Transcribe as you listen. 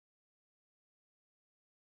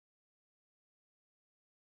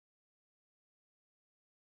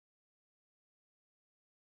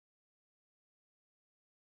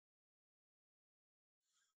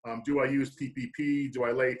Do I use PPP? Do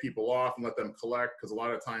I lay people off and let them collect? Because a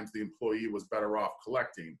lot of times the employee was better off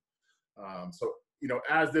collecting. So, you know,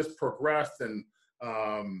 as this progressed and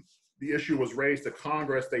the issue was raised to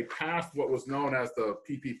Congress, they passed what was known as the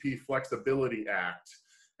PPP Flexibility Act.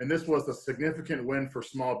 And this was a significant win for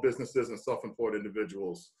small businesses and self-employed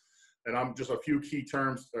individuals. And I'm just a few key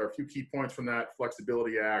terms or a few key points from that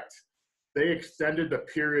Flexibility Act. They extended the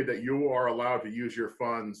period that you are allowed to use your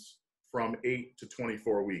funds from 8 to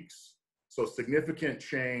 24 weeks. So significant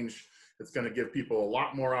change. It's going to give people a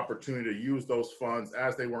lot more opportunity to use those funds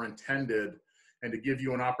as they were intended and to give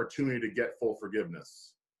you an opportunity to get full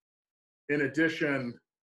forgiveness. In addition,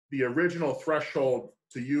 the original threshold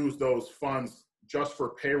to use those funds just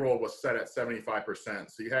for payroll was set at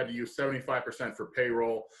 75%. So you had to use 75% for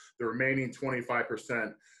payroll. The remaining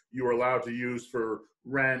 25% you were allowed to use for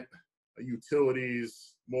rent,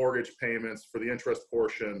 utilities, mortgage payments, for the interest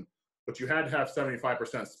portion, but you had to have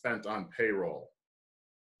 75% spent on payroll.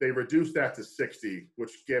 They reduced that to 60,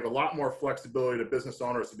 which gave a lot more flexibility to business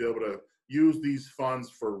owners to be able to use these funds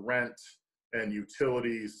for rent and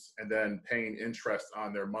utilities and then paying interest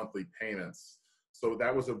on their monthly payments. So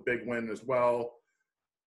that was a big win as well.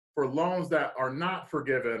 For loans that are not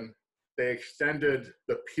forgiven, they extended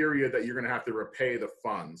the period that you're going to have to repay the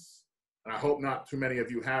funds. And I hope not too many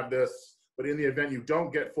of you have this, but in the event you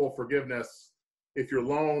don't get full forgiveness, if your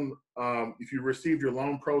loan, if you received your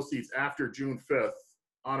loan proceeds after June 5th,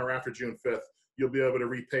 on or after June 5th, you'll be able to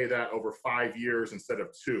repay that over 5 years instead of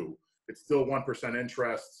 2. It's still 1%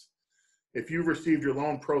 interest. If you received your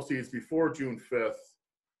loan proceeds before June 5th,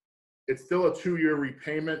 it's still a 2-year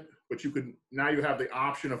repayment, but now you have the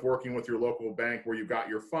option of working with your local bank where you got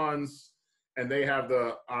your funds, and they have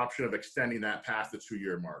the option of extending that past the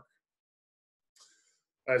 2-year mark.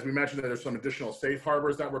 As we mentioned, there's some additional safe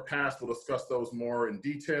harbors that were passed. We'll discuss those more in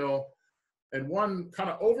detail. And one kind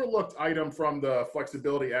of overlooked item from the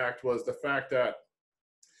Flexibility Act was the fact that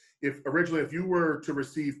originally, if you were to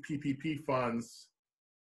receive PPP funds,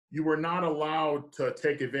 you were not allowed to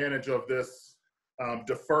take advantage of this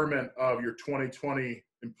deferment of your 2020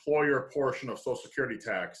 employer portion of Social Security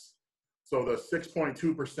tax. So the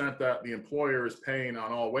 6.2% that the employer is paying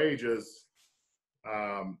on all wages,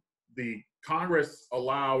 the Congress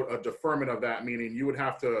allowed a deferment of that, meaning you would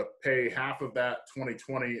have to pay half of that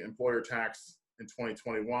 2020 employer tax in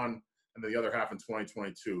 2021 and the other half in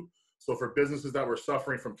 2022. So for businesses that were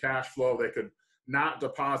suffering from cash flow, they could not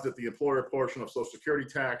deposit the employer portion of Social Security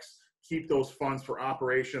tax, keep those funds for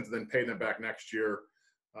operations, and then pay them back next year.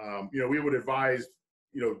 You know, we would advise,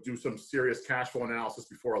 you know, do some serious cash flow analysis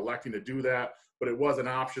before electing to do that, but it was an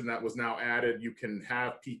option that was now added. You can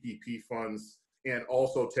have PPP funds and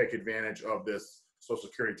also take advantage of this Social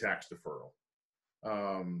Security tax deferral.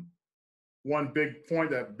 One big point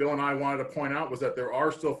that Bill and I wanted to point out was that there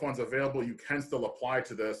are still funds available. You can still apply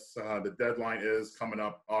to this. The deadline is coming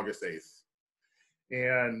up August 8th.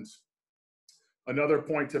 And another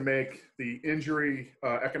point to make, the injury,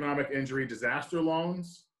 economic injury disaster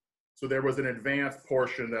loans. So there was an advanced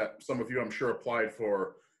portion that some of you, I'm sure, applied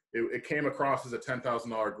for. It came across as a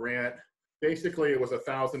 $10,000 grant. Basically, it was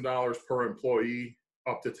 $1,000 per employee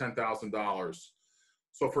up to $10,000.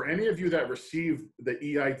 So for any of you that received the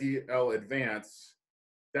EIDL advance,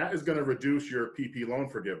 that is going to reduce your PP loan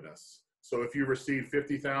forgiveness. So if you received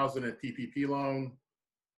 $50,000 in PPP loan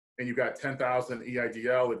and you got $10,000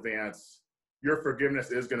 EIDL advance, your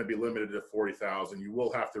forgiveness is going to be limited to $40,000. You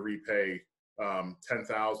will have to repay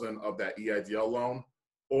 $10,000 of that EIDL loan,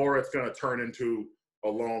 or it's going to turn into a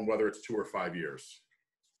loan, whether it's 2 or 5 years.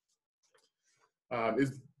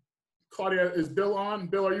 Claudia, is Bill on?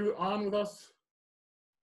 Bill, are you on with us?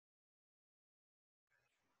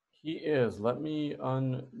 He is. Let me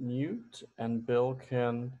unmute and Bill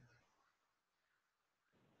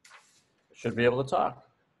should be able to talk.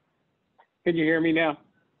 Can you hear me now?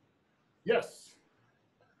 Yes.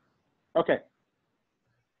 Okay.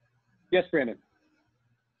 Yes, Brandon.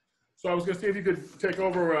 So I was going to see if you could take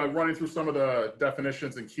over running through some of the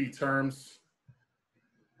definitions and key terms.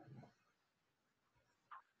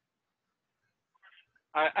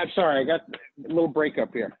 I'm sorry, I got a little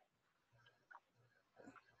breakup here.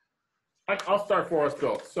 I'll start for us,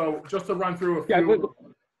 Bill. So just to run through a few.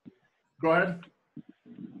 Go ahead.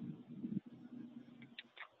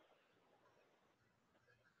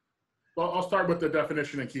 Well, I'll start with the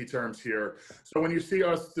definition and key terms here. So when you see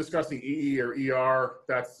us discussing EE or ER,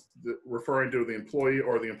 that's referring to the employee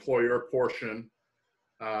or the employer portion.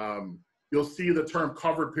 You'll see the term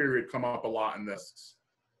covered period come up a lot in this.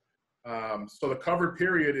 So the covered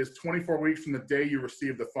period is 24 weeks from the day you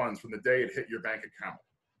receive the funds, from the day it hit your bank account.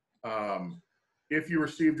 if you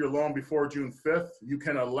received your loan before June 5th, you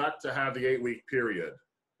can elect to have the 8-week period.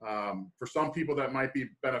 For some people that might be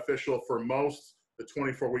beneficial. For most, the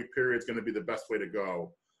 24-week period is going to be the best way to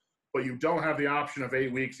go. But you don't have the option of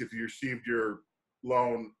 8 weeks if you received your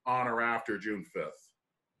loan on or after June 5th.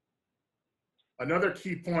 Another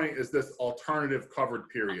key point is this alternative covered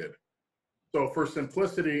period. So for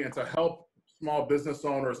simplicity and to help small business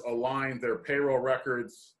owners align their payroll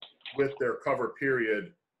records with their covered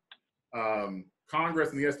period,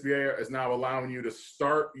 Congress and the SBA is now allowing you to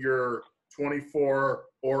start your 24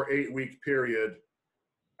 or 8-week period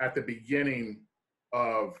at the beginning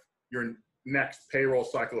of your next payroll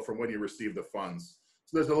cycle from when you receive the funds.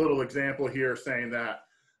 So there's a little example here saying that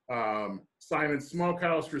Simon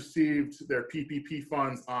Smokehouse received their PPP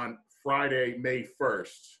funds on Friday, May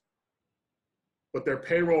 1st, but their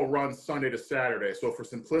payroll runs Sunday to Saturday. So for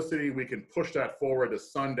simplicity, we can push that forward to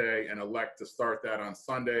Sunday and elect to start that on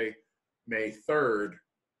Sunday, May 3rd,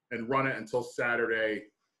 and run it until Saturday,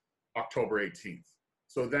 October 18th.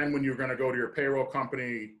 So then when you're going to go to your payroll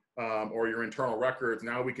company or your internal records,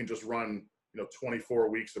 now we can just run 24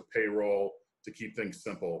 weeks of payroll to keep things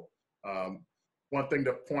simple. One thing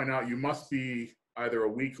to point out, you must be either a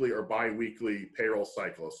weekly or bi-weekly payroll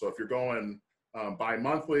cycle. So if you're going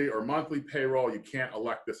bi-monthly or monthly payroll, you can't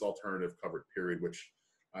elect this alternative covered period, which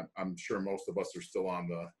I'm sure most of us are still on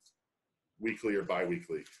the weekly or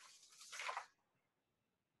bi-weekly.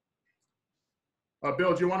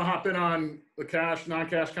 Bill, do you want to hop in on the cash,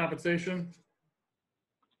 non-cash compensation?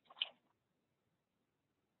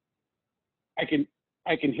 I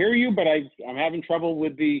can hear you, but I'm having trouble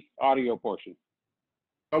with the audio portion.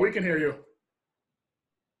 Oh, we can hear you.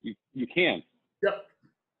 You can? Yep.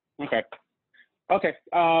 Okay. Okay.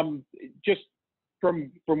 Just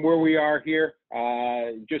from where we are here,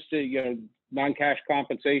 just to, non-cash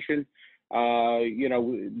compensation,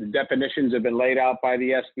 the definitions have been laid out by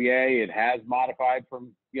the SBA. It has modified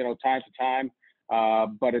from, time to time,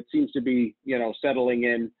 but it seems to be, settling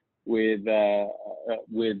in with the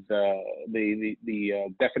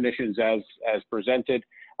definitions as presented.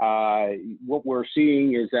 What we're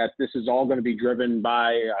seeing is that this is all going to be driven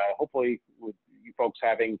by hopefully with you folks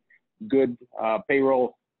having good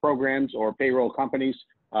payroll programs or payroll companies.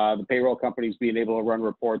 The payroll companies being able to run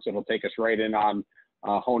reports that'll take us right in on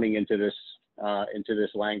honing into this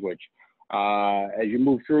language. As you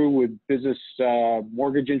move through with business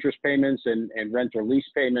mortgage interest payments and rent or lease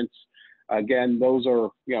payments, again, those are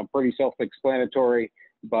pretty self-explanatory,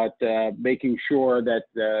 but making sure that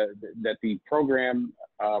the program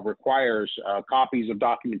requires copies of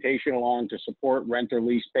documentation along to support rent or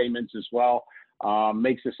lease payments as well.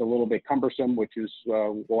 Makes this a little bit cumbersome, which is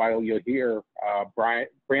why you'll hear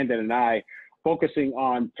Brandon and I focusing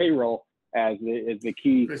on payroll as the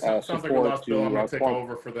key sounds support like we lost Bill. I'm going to take form.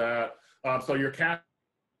 over for that. So your cash.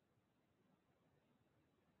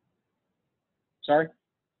 Sorry?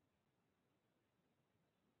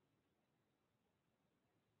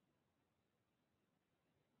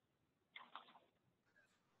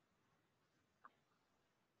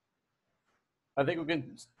 I think we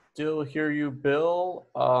can still hear you, Bill.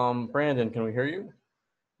 Brandon, can we hear you?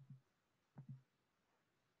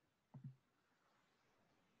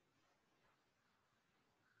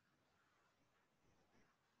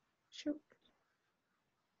 Shoot.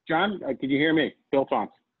 John, can you hear me? Bill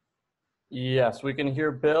Thompson. Yes, we can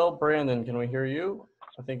hear Bill. Brandon, can we hear you?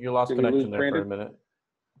 I think you lost Did we lose connection there Brandon? for a minute.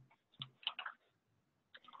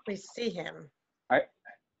 We see him.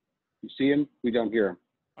 You see him? We don't hear him.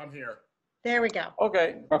 I'm here. There we go.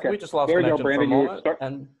 Okay, Okay. we just lost There you go, connection Brandon. for a You were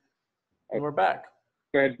moment, and we're back.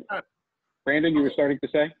 Go ahead. Brandon, you were starting to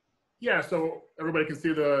say? Yeah, so everybody can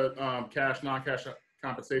see the cash, non-cash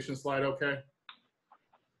compensation slide, okay?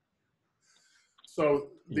 So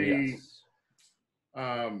Yes.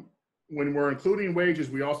 when we're including wages,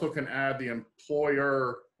 we also can add the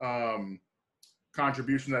employer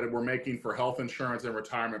contribution that we're making for health insurance and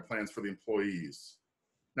retirement plans for the employees.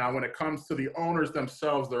 Now, when it comes to the owners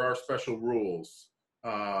themselves, there are special rules.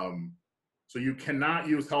 So you cannot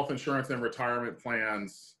use health insurance and retirement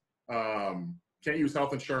plans. Can't use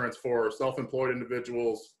health insurance for self-employed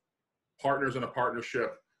individuals, partners in a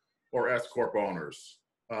partnership, or S Corp owners.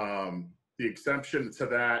 The exemption to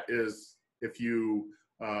that is if you're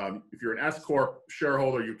an S Corp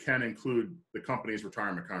shareholder, you can include the company's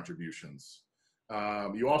retirement contributions.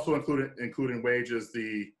 You also include in wages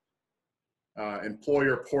the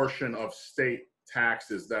employer portion of state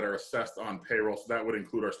taxes that are assessed on payroll. So that would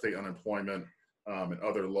include our state unemployment and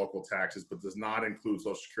other local taxes, but does not include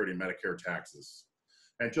Social Security and Medicare taxes.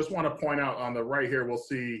 And just want to point out on the right here, we'll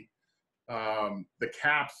see the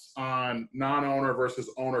caps on non-owner versus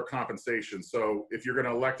owner compensation. So if you're going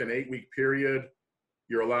to elect an 8-week period,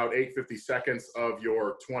 you're allowed 8/52 of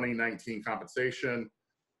your 2019 compensation.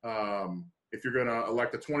 If you're going to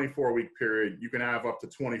elect a 24-week period, you can have up to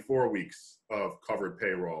 24 weeks of covered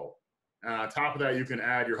payroll. On top of that, you can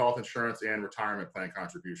add your health insurance and retirement plan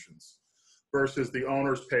contributions. Versus the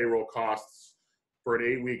owner's payroll costs for an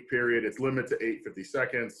 8-week period, it's limited to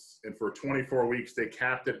 8/52. And for 24 weeks, they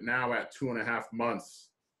capped it now at 2.5 months,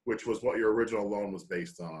 which was what your original loan was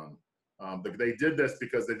based on. They did this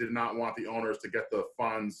because they did not want the owners to get the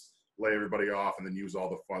funds, lay everybody off, and then use all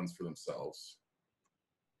the funds for themselves.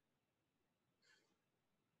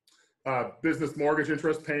 Business mortgage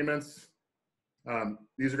interest payments.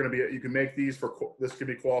 These are going to be, you can make these for, this could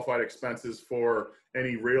be qualified expenses for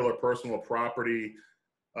any real or personal property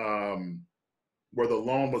where the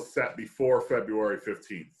loan was set before February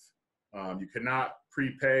 15th. You cannot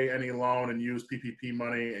prepay any loan and use PPP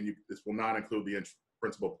money, and this will not include the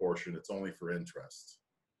principal portion. It's only for interest.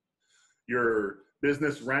 Your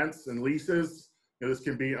business rents and leases, this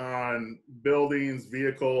can be on buildings,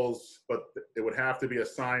 vehicles, but it would have to be a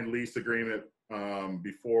signed lease agreement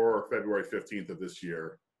before February 15th of this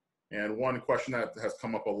year. And one question that has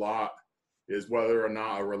come up a lot is whether or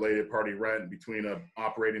not a related party rent between an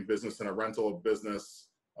operating business and a rental business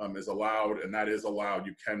is allowed, and that is allowed.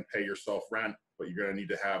 You can pay yourself rent, but you're going to need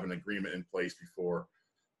to have an agreement in place before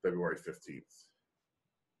February 15th.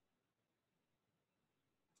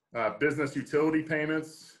 Business utility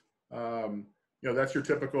payments, that's your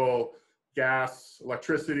typical gas,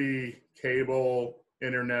 electricity, cable,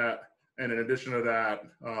 internet, and in addition to that,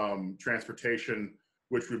 transportation,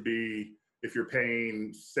 which would be if you're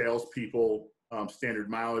paying salespeople standard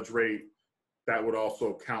mileage rate, that would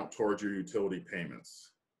also count towards your utility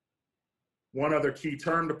payments. One other key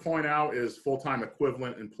term to point out is full-time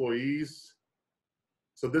equivalent employees.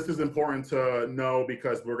 So this is important to know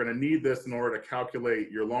because we're going to need this in order to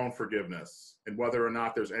calculate your loan forgiveness and whether or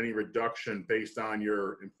not there's any reduction based on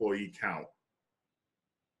your employee count.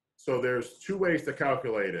 So there's two ways to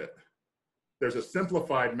calculate it. There's a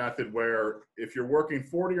simplified method where if you're working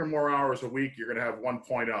 40 or more hours a week, you're going to have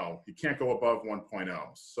 1.0. You can't go above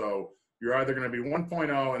 1.0. So you're either going to be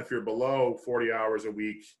 1.0, and if you're below 40 hours a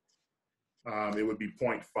week, it would be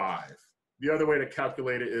 0.5. The other way to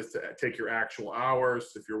calculate it is to take your actual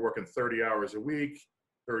hours. If you're working 30 hours a week,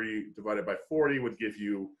 30 divided by 40 would give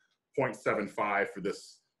you 0.75 for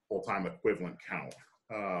this full-time equivalent count.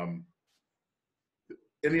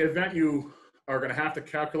 In the event you are going to have to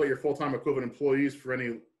calculate your full-time equivalent employees for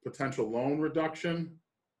any potential loan reduction,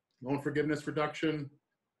 loan forgiveness reduction,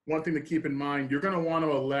 one thing to keep in mind, you're going to want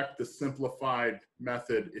to elect the simplified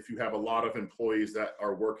method if you have a lot of employees that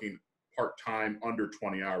are working part-time under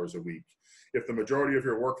 20 hours a week. If the majority of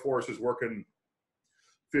your workforce is working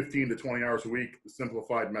 15 to 20 hours a week, the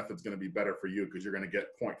simplified method is going to be better for you because you're going to get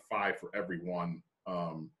 0.5 for everyone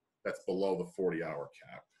that's below the 40-hour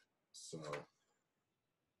cap. So,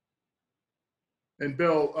 and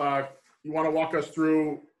Bill, you want to walk us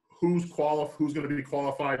through who's going to be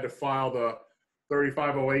qualified to file the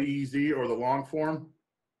 3508EZ or the long form?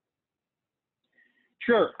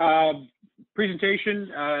 Sure. Presentation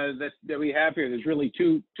that we have here, there's really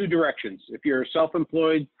two directions. If you're a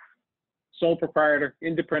self-employed, sole proprietor,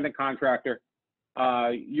 independent contractor,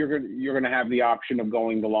 you're going to have the option of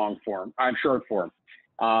going the long form, short form.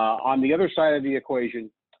 On the other side of the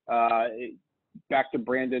equation, back to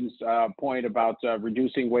Brandon's point about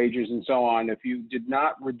reducing wages and so on, if you did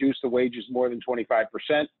not reduce the wages more than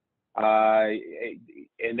 25%,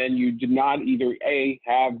 and then you did not either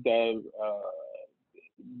have the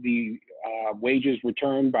wages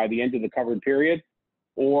returned by the end of the covered period,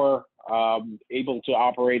 or able to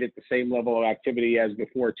operate at the same level of activity as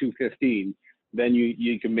before 215, then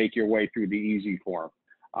you can make your way through the easy form.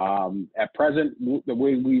 At present, the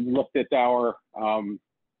way we've looked at our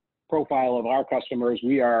profile of our customers,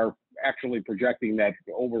 we are actually projecting that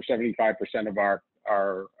over 75% of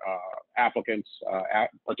our applicants,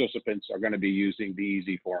 participants are going to be using the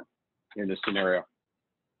easy form in this scenario.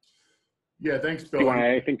 Yeah, thanks, Bill. Do you want to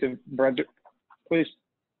add anything to Brandon, please?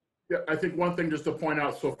 Yeah, I think one thing just to point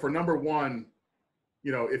out, so for number one,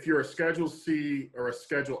 if you're a Schedule C or a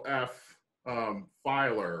Schedule F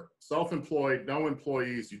filer, self-employed, no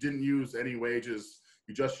employees, you didn't use any wages,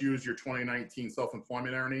 you just used your 2019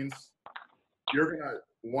 self-employment earnings, you're going to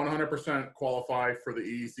 100% qualify for the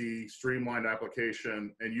easy streamlined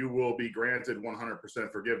application, and you will be granted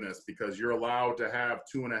 100% forgiveness because you're allowed to have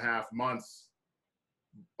 2.5 months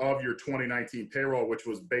of your 2019 payroll, which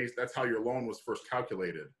was based, that's how your loan was first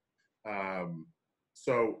calculated.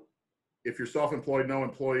 So if you're self-employed, no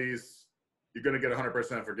employees, you're going to get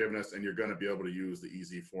 100% forgiveness, and you're going to be able to use the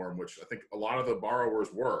easy form, which I think a lot of the borrowers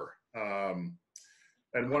were.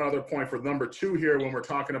 And one other point for number 2 here, when we're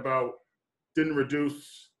talking about didn't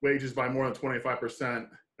reduce wages by more than 25%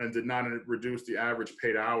 and did not reduce the average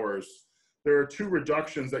paid hours, there are 2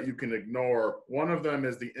 reductions that you can ignore. One of them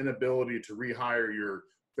is the inability to rehire your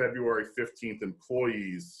February 15th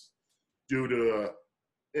employees due to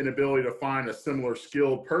inability to find a similar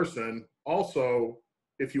skilled person. Also,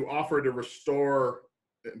 if you offer to restore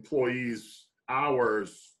employees'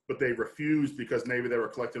 hours, but they refused because maybe they were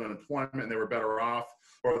collecting unemployment and they were better off,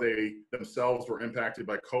 or they themselves were impacted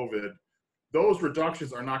by COVID, those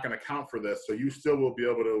reductions are not going to count for this. So you still will be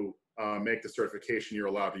able to make the certification. You're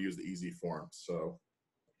allowed to use the easy form. So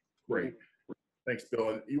great. Thanks, Bill.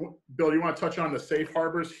 And Bill, you want to touch on the safe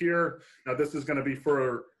harbors here? Now, this is going to be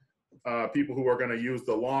for people who are going to use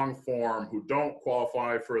the long form who don't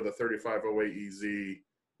qualify for the 3508EZ,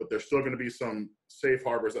 but there's still going to be some safe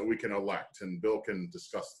harbors that we can elect, and Bill can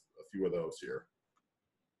discuss a few of those here.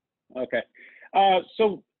 Okay.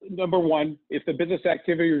 So number 1, if the business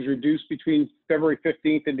activity is reduced between February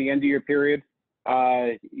 15th and the end of your period,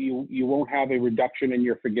 you won't have a reduction in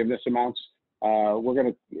your forgiveness amounts. We're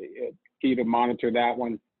going to keep to monitor that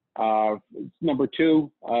one. Number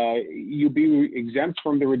 2, you'll be exempt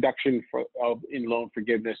from the reduction in loan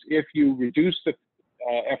forgiveness if you reduce the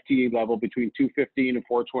FTE level between 215 and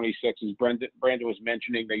 426, as Brandon was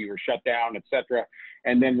mentioning, that you were shut down, et cetera,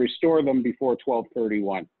 and then restore them before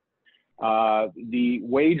 12/31. The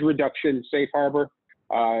wage reduction safe harbor,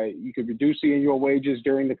 you could reduce the annual wages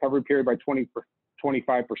during the covered period by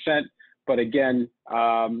 25%, but again,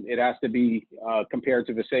 it has to be compared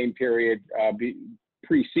to the same period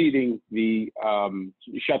preceding the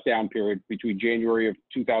shutdown period between January of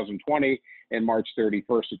 2020 and March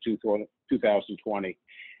 31st of 2020.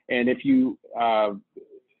 And if you,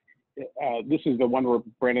 this is the one where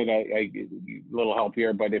Brandon, a little help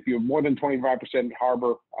here, but if you're more than 25%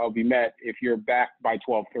 harbor, I'll be met if you're back by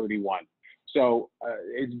 12/31. So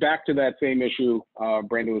it's back to that same issue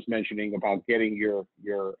Brandon was mentioning about getting your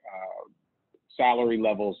salary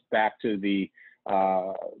levels back to the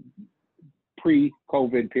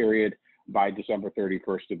pre-COVID period by December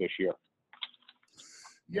 31st of this year.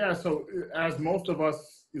 Yeah, so as most of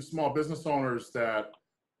us small business owners that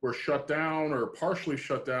were shut down or partially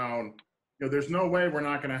shut down, there's no way we're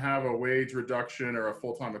not going to have a wage reduction or a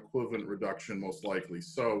full-time equivalent reduction, most likely.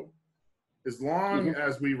 So as long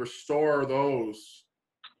as we restore those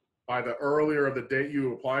by the earlier of the date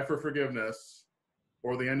you apply for forgiveness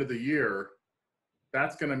or the end of the year,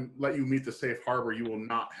 that's going to let you meet the safe harbor. You will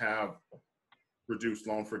not have reduced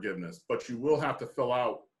loan forgiveness, but you will have to fill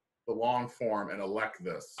out the long form and elect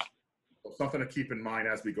this. So something to keep in mind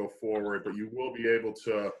as we go forward, but you will be able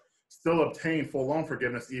to still obtain full loan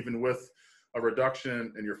forgiveness even with a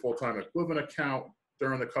reduction in your full-time equivalent account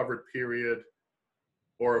during the covered period,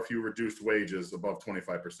 or if you reduced wages above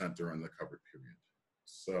 25% during the covered period.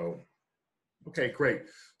 So, okay, great.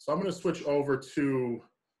 So I'm going to switch over to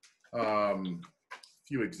a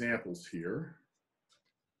few examples here.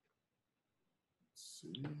 Let's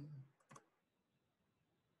see.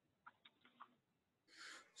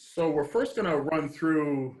 So we're first going to run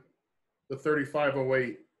through the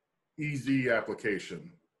 3508 EZ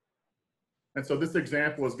application. And so this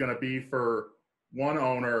example is going to be for one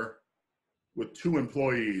owner with 2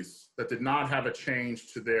 employees that did not have a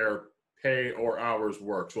change to their pay or hours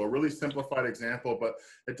worked. So a really simplified example, but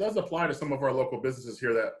it does apply to some of our local businesses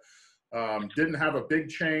here that didn't have a big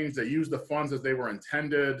change. They used the funds as they were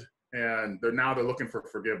intended, and they're looking for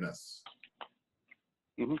forgiveness.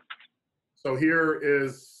 So here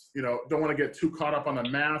is, don't want to get too caught up on the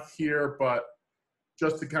math here, but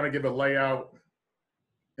just to kind of give a layout,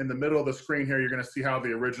 in the middle of the screen here, you're going to see how the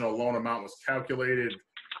original loan amount was calculated,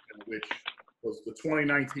 which was the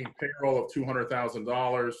 2019 payroll of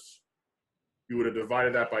 $200,000. You would have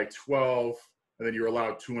divided that by 12, and then you're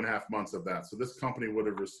allowed 2.5 months of that. So this company would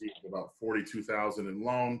have received about $42,000 in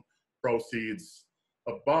loan proceeds.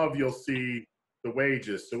 Above, you'll see the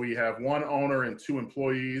wages. So we have one owner and 2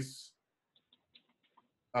 employees.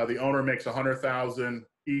 The owner makes $100,000.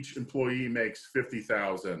 Each employee makes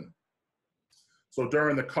 $50,000. So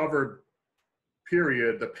during the covered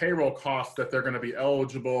period, the payroll costs that they're going to be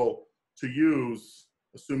eligible to use,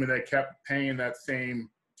 assuming they kept paying that same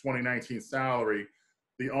 2019 salary,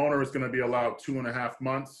 the owner is going to be allowed 2.5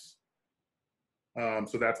 months.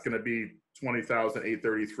 So that's going to be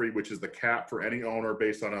 $20,833, which is the cap for any owner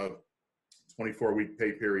based on a 24-week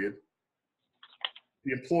pay period.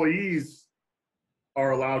 The employees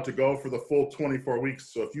are allowed to go for the full 24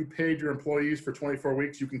 weeks. So if you paid your employees for 24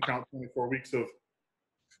 weeks, you can count 24 weeks of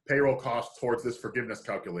payroll costs towards this forgiveness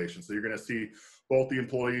calculation. So you're going to see both the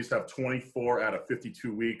employees have 24 out of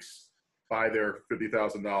 52 weeks by their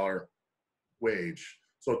 $50,000 wage.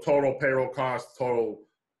 So total payroll costs total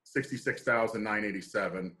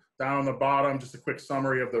 $66,987. Down on the bottom, just a quick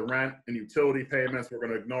summary of the rent and utility payments. We're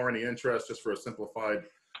going to ignore any interest just for a simplified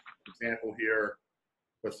example here.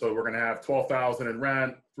 But so we're going to have $12,000 in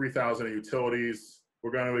rent, $3,000 in utilities.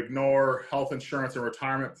 We're going to ignore health insurance and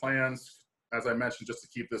retirement plans, as I mentioned, just to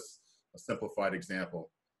keep this a simplified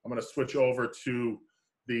example. I'm going to switch over to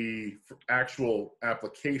the actual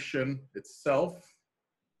application itself.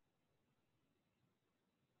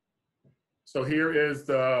 So here is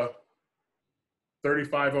the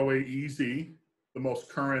 3508EZ, the most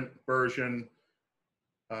current version.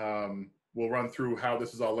 We'll run through how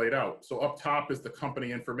this is all laid out. So up top is the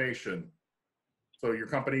company information. So your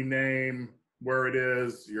company name, where it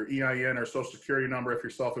is, your EIN or social security number if you're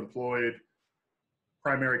self-employed,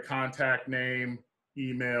 primary contact name,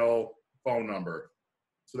 email, phone number.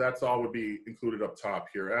 So that's all would be included up top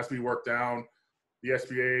here. As we work down, the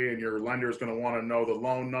SBA and your lender is going to want to know the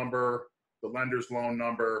loan number, the lender's loan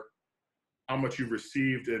number, how much you've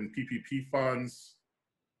received in PPP funds,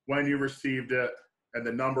 when you received it, and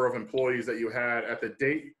the number of employees that you had at the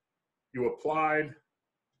date you applied,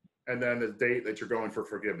 and then the date that you're going for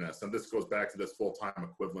forgiveness. And this goes back to this full-time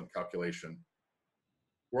equivalent calculation.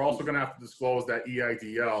 We're also going to have to disclose that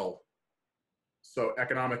EIDL. So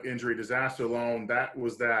economic injury disaster loan, that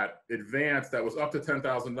was that advance that was up to $10,000,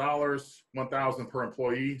 $1,000 per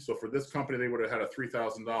employee. So for this company, they would have had a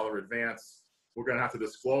 $3,000 advance. We're going to have to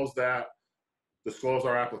disclose that, disclose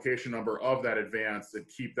our application number of that advance, and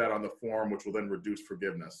keep that on the form, which will then reduce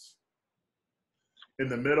forgiveness. In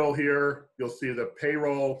the middle here, you'll see the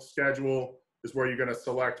payroll schedule is where you're going to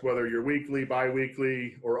select whether you're weekly,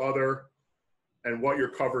 bi-weekly, or other, and what your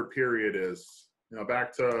covered period is. You know,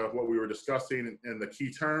 back to what we were discussing in the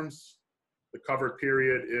key terms, the covered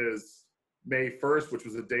period is May 1st, which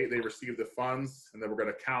was the date they received the funds, and then we're going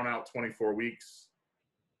to count out 24 weeks.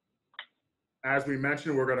 As we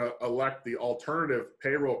mentioned, we're going to elect the alternative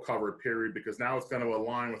payroll covered period because now it's going to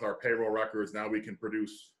align with our payroll records. Now we can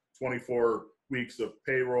produce 24 weeks of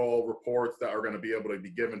payroll reports that are going to be able to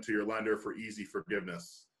be given to your lender for easy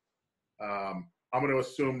forgiveness. I'm going to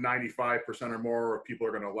assume 95% or more of people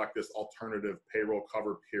are going to elect this alternative payroll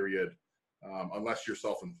cover period, unless you're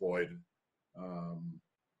self-employed. And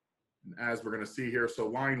as we're going to see here, so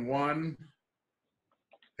line 1,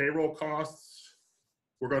 payroll costs,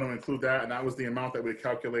 we're going to include that, and that was the amount that we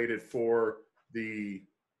calculated for the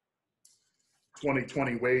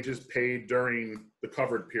 2020 wages paid during the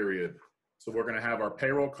covered period. So we're going to have our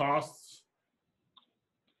payroll costs.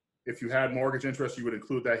 If you had mortgage interest, you would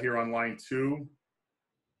include that here on line 2.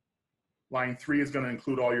 Line 3 is going to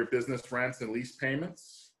include all your business rents and lease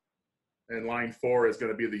payments. And line 4 is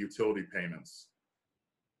going to be the utility payments.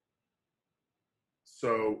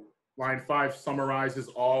 So line 5 summarizes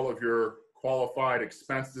all of your qualified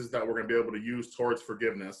expenses that we're going to be able to use towards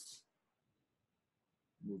forgiveness.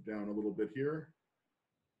 Move down a little bit here.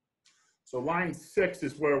 So line 6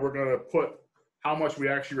 is where we're going to put how much we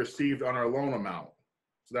actually received on our loan amount.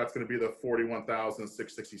 So that's going to be the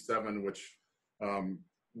 $41,667, which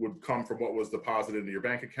would come from what was deposited into your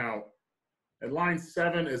bank account. And line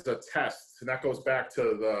 7 is a test, and that goes back to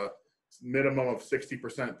the minimum of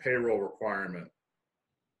 60% payroll requirement.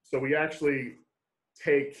 So we actually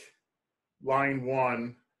take line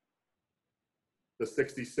 1, the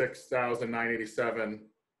 66,987,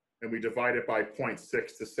 and we divide it by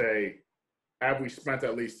 0.6 to say, have we spent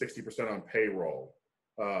at least 60% on payroll?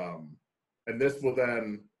 And this will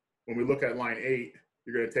then, when we look at line 8,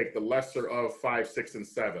 you're going to take the lesser of 5, 6, and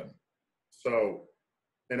 7. So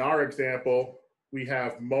in our example, we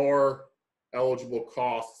have more eligible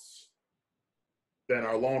costs than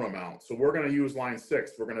our loan amount. So we're going to use line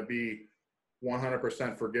 6. We're going to be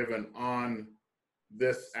 100% forgiven on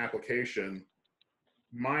this application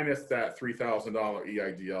minus that $3,000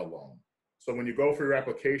 EIDL loan. So when you go for your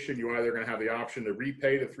application, you're either going to have the option to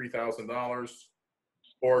repay the $3,000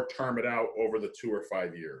 or term it out over the 2 or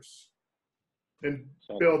 5 years. And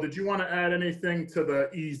Bill, did you want to add anything to the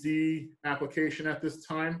EZ application at this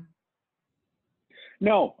time?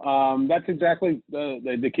 No, that's exactly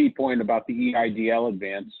the key point about the EIDL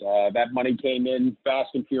advance. That money came in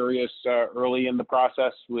fast and furious early in the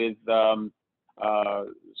process with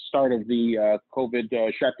start of the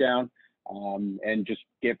COVID shutdown, and just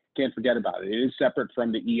can't forget about it. It is separate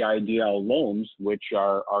from the EIDL loans, which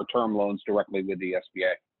are term loans directly with the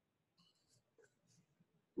SBA.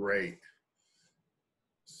 Great.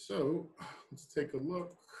 So let's take a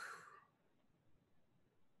look.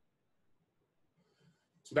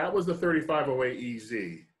 So that was the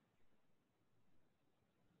 3508EZ.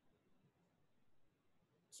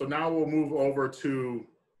 So now we'll move over to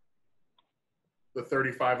the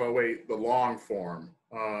 3508, the long form.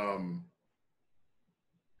 And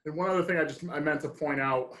one other thing I meant to point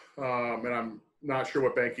out, and I'm not sure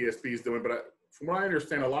what bankESB is doing, but from what I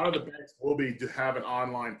understand, a lot of the banks will have an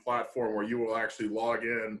online platform where you will actually log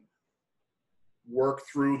in, work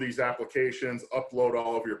through these applications, upload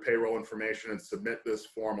all of your payroll information, and submit this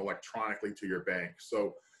form electronically to your bank.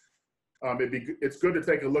 So it's good to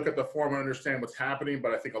take a look at the form and understand what's happening,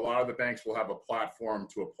 but I think a lot of the banks will have a platform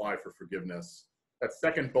to apply for forgiveness. That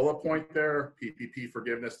second bullet point there,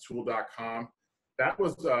 PPPForgivenessTool.com, that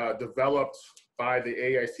was developed by the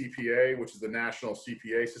AICPA, which is the National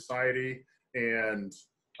CPA Society, and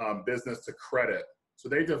Business to Credit. So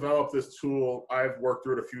they developed this tool. I've worked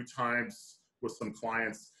through it a few times with some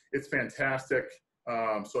clients. It's fantastic.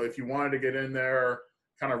 So if you wanted to get in there,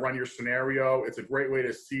 kind of run your scenario, it's a great way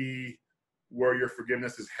to see where your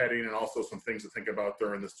forgiveness is heading and also some things to think about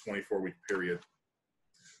during this 24-week period.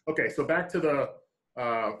 Okay, so back to the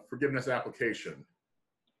forgiveness application.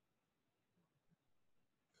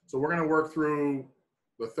 So we're going to work through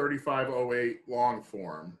the 3508 long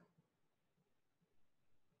form.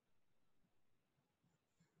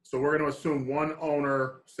 So we're going to assume one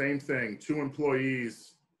owner, same thing, 2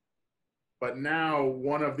 employees, but now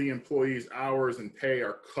one of the employees' hours and pay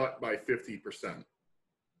are cut by 50%.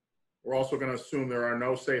 We're also going to assume there are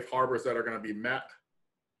no safe harbors that are going to be met.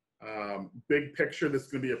 Big picture, this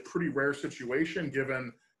is going to be a pretty rare situation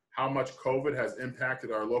given how much COVID has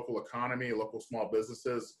impacted our local economy, local small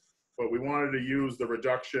businesses, but we wanted to use the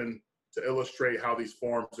reduction to illustrate how these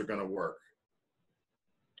forms are going to work.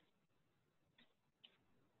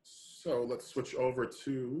 So let's switch over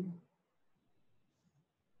to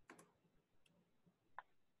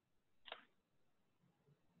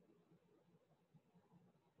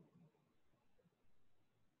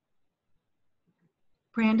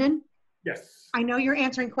Brandon, yes. I know you're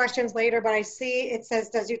answering questions later, but I see it says,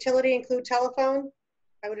 does utility include telephone?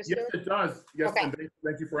 I would assume. Yes, it does. Yes, Okay. and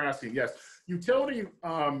thank you for asking. Yes, utility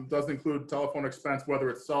does include telephone expense, whether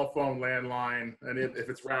it's cell phone, landline, and if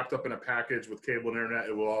it's wrapped up in a package with cable and internet,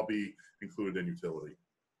 it will all be included in utility.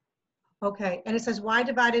 Okay, and it says y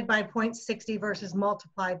divided by 0.60 versus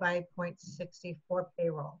multiplied by 0.60 for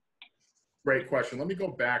payroll. Great question. Let me go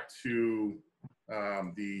back to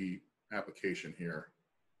the application here.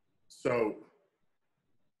 So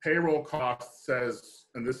payroll costs says,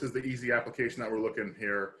 and this is the easy application that we're looking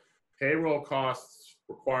here, payroll costs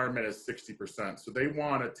requirement is 60%. So they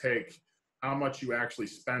want to take how much you actually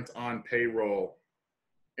spent on payroll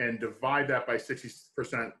and divide that by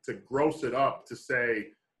 60% to gross it up to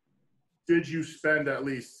say, did you spend at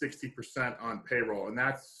least 60% on payroll? And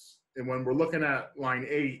when we're looking at line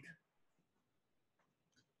 8,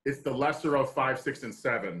 it's the lesser of 5, 6, and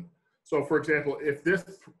 7. So for example, if this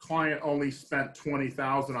client only spent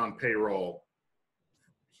 $20,000 on payroll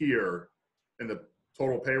here in the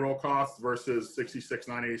total payroll costs versus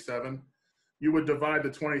 66,987, you would divide the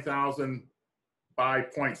 20,000 by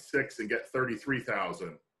 0.6 and get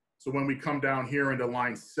 33,000. So when we come down here into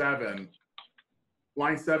line 7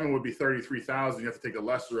 would be 33,000. You have to take the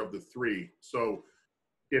lesser of the 3. So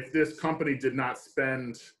if this company did not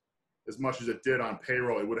spend as much as it did on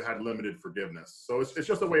payroll, it would have had limited forgiveness. So it's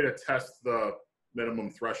just a way to test the minimum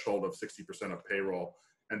threshold of 60% of payroll.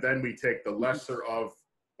 And then we take the lesser of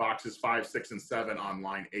boxes 5, 6, and 7 on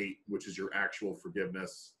line 8, which is your actual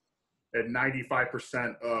forgiveness. And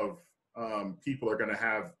 95% of people are going to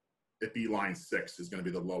have it be line 6 is going to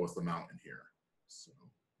be the lowest amount in here. So.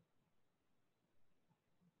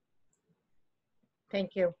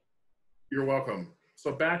 Thank you. You're welcome.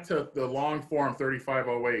 So back to the long form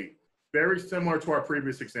 3508. Very similar to our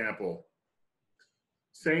previous example.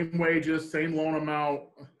 Same wages, same loan amount,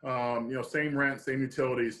 same rent, same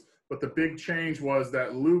utilities. But the big change was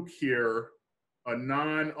that Luke here, a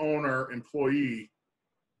non-owner employee,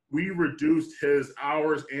 we reduced his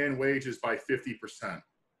hours and wages by 50%.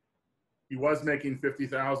 He was making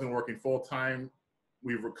 $50,000 working full-time.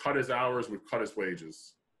 We've cut his hours, we've cut his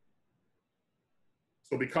wages.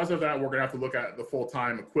 So because of that, we're gonna have to look at the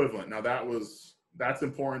full-time equivalent. Now that's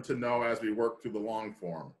important to know as we work through the long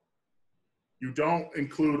form. You don't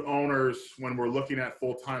include owners when we're looking at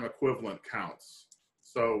full-time equivalent counts.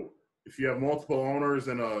 So if you have multiple owners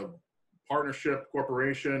in a partnership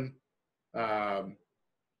corporation,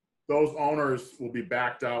 those owners will be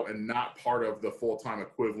backed out and not part of the full-time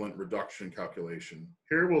equivalent reduction calculation.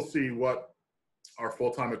 Here we'll see what our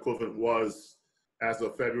full-time equivalent was as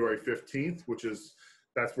of February 15th,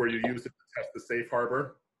 that's where you use it to test the safe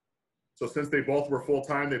harbor. So since they both were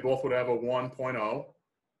full-time, they both would have a 1.0.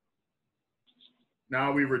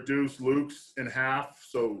 Now we reduce Luke's in half.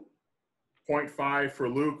 So 0.5 for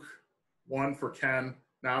Luke, 1 for Ken.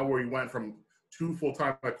 Now we went from 2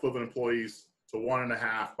 full-time equivalent employees to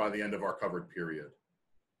 1.5 by the end of our covered period.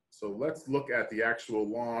 So let's look at the actual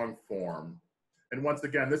long form. And once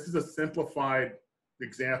again, this is a simplified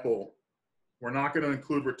example. We're not going to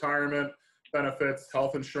include retirement benefits,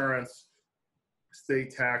 health insurance,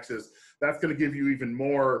 state taxes. That's going to give you even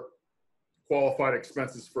more qualified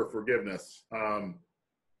expenses for forgiveness.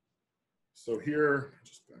 So here,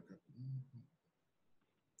 just back up.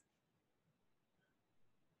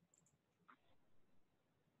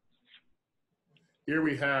 Here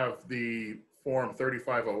we have the form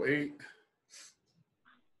 3508,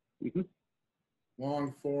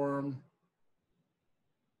 long form.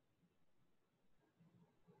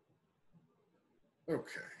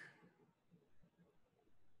 Okay.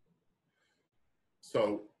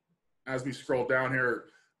 So as we scroll down here,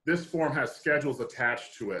 this form has schedules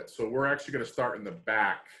attached to it. So we're actually going to start in the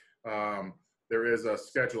back. There is a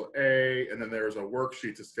Schedule A, and then there's a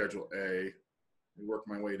worksheet to Schedule A. Let me work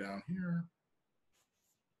my way down here.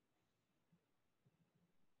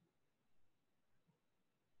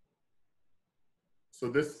 So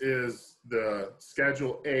this is the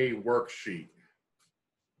Schedule A worksheet.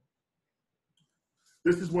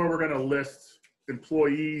 This is where we're going to list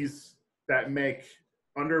employees that make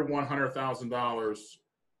under $100,000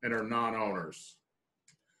 and are non-owners.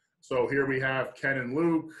 So here we have Ken and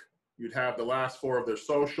Luke. You'd have the last 4 of their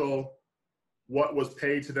social, what was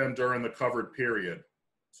paid to them during the covered period.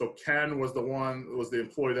 So Ken was the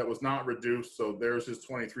employee that was not reduced. So there's his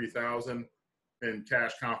 $23,000 in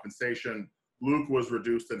cash compensation. Luke was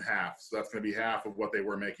reduced in half. So that's going to be half of what they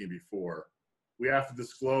were making before. We have to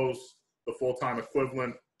disclose the full-time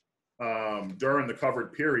equivalent during the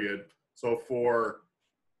covered period. So for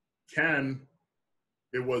Ken,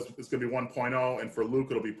 it's going to be 1.0, and for Luke,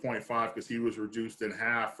 it'll be 0.5 because he was reduced in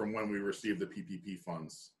half from when we received the PPP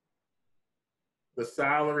funds. The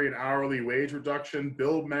salary and hourly wage reduction,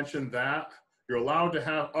 Bill mentioned that. You're allowed to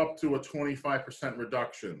have up to a 25%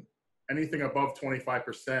 reduction. Anything above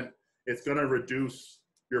 25%, it's going to reduce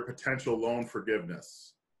your potential loan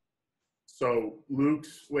forgiveness. So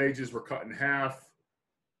Luke's wages were cut in half.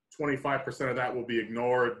 25% of that will be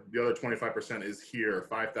ignored. The other 25% is here,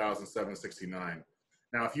 $5,769.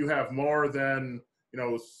 Now, if you have more than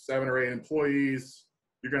 7 or 8 employees,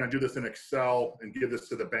 you're going to do this in Excel and give this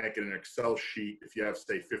to the bank in an Excel sheet if you have,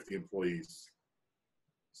 say, 50 employees.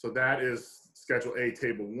 So that is Schedule A,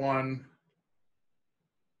 Table 1.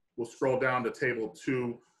 We'll scroll down to Table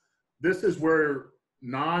 2. This is where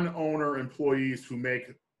non-owner employees who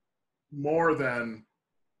make more than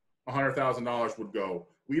 $100,000 would go.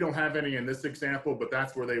 We don't have any in this example, but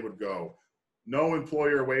that's where they would go. No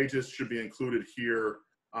employer wages should be included here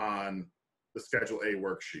on the Schedule A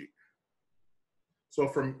worksheet. So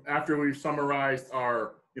after we've summarized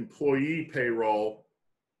our employee payroll,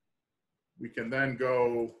 we can then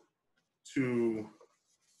go to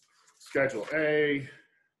Schedule A.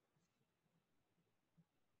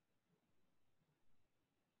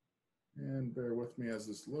 And bear with me as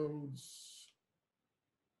this loads.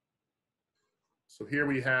 So here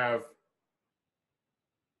we have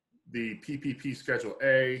the PPP Schedule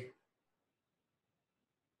A.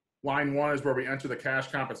 Line 1 is where we enter the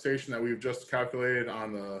cash compensation that we've just calculated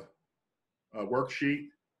on the worksheet.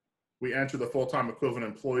 We enter the full-time equivalent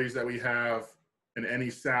employees that we have and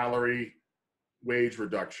any salary wage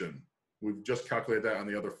reduction. We've just calculated that on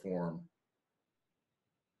the other form.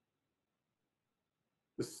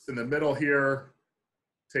 This in the middle here,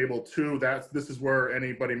 Table 2, this is where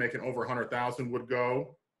anybody making over 100,000 would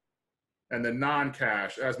go. And then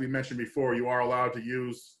non-cash, as we mentioned before, you are allowed to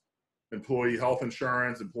use employee health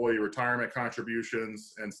insurance, employee retirement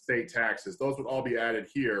contributions, and state taxes. Those would all be added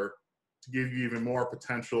here to give you even more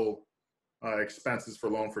potential expenses for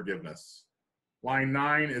loan forgiveness. Line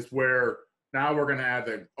 9 is where now we're going to add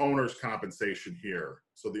the owner's compensation here.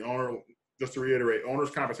 So the owner, just to reiterate,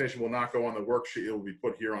 owner's compensation will not go on the worksheet. It will be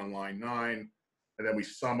put here on line 9, and then we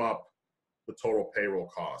sum up the total payroll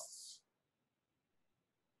costs.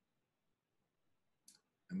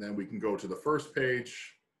 And then we can go to the first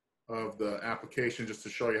page of the application just to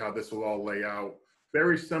show you how this will all lay out.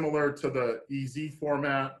 Very similar to the EZ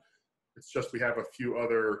format. It's just we have a few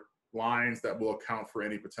other lines that will account for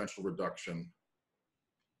any potential reduction.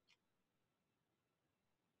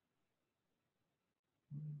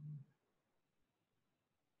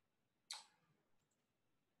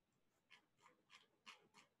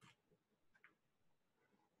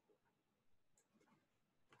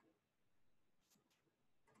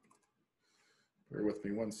 Bear with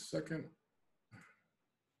me 1 second.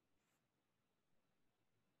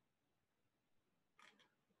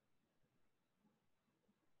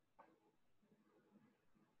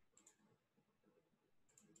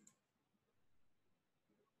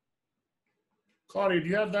 Claudia, do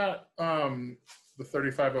you have that, the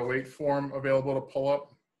 3508 form available to pull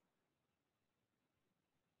up?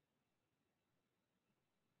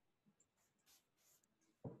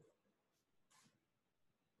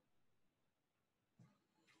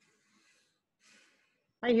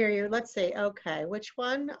 I hear you. Let's see. Okay, which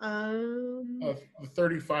one? The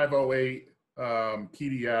 3508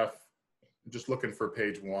 PDF. Just looking for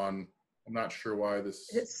page 1. I'm not sure why this.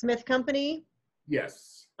 Is it Smith Company?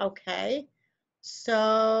 Yes. Okay.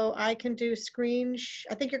 So I can do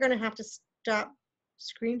I think you're going to have to stop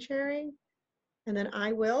screen sharing, and then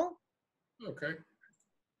I will. Okay.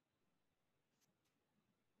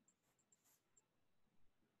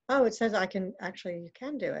 Oh, it says I can, actually, you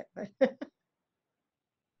can do it.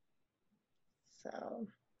 So.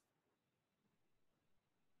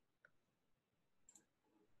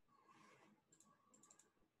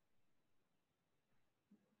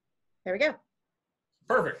 There we go.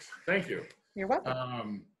 Perfect. Thank you. You're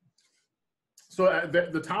welcome. So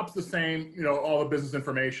the top's the same, you know, all the business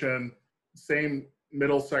information, same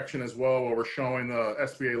middle section as well, where we're showing the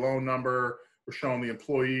SBA loan number, we're showing the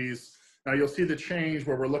employees. Now you'll see the change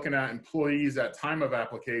where we're looking at employees at time of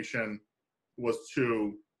application was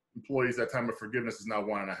 2, employees at time of forgiveness is now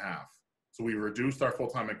 1.5. So we reduced our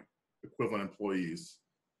full-time equivalent employees.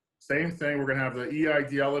 Same thing, we're gonna have the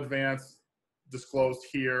EIDL advance disclosed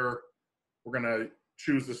here. We're gonna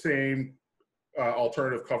choose the same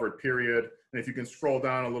alternative covered period. And if you can scroll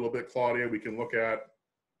down a little bit, Claudia, we can look at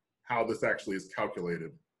how this actually is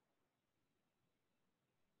calculated.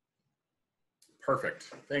 Perfect,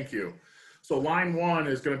 thank you. So line 1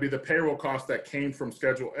 is gonna be the payroll cost that came from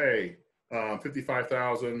Schedule A,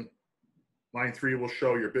 55,000. Line 3 will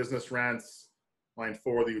show your business rents. Line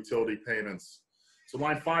 4, the utility payments. So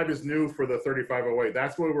line 5 is new for the 3508.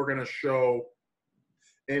 That's where we're gonna show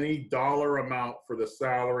any dollar amount for the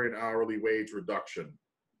salary and hourly wage reduction.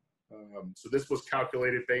 So this was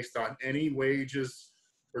calculated based on any wages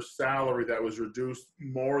or salary that was reduced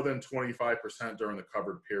more than 25% during the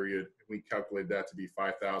covered period. We calculated that to be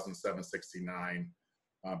 $5,769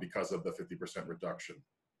 because of the 50% reduction.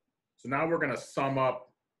 So now we're gonna sum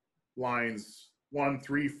up lines 1,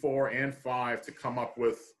 3, 4, and 5 to come up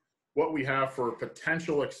with what we have for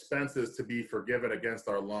potential expenses to be forgiven against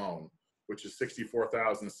our loan, which is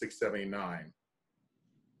 $64,679.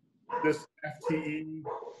 This FTE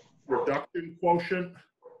reduction quotient,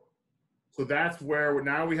 so that's where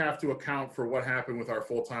now we have to account for what happened with our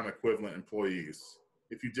full-time equivalent employees.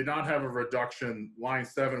 If you did not have a reduction, line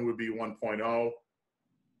 7 would be 1.0.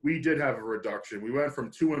 We did have a reduction. We went from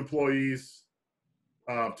 2 employees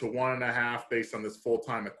to 1.5 based on this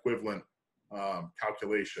full-time equivalent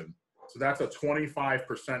calculation. So that's a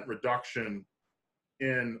 25% reduction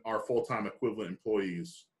in our full-time equivalent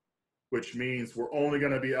employees, which means we're only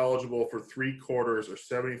going to be eligible for 3/4 or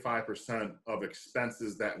 75% of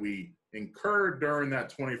expenses that we incurred during that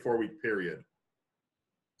 24-week period.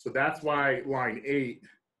 So that's why line 8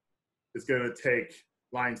 is going to take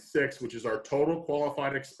line 6, which is our total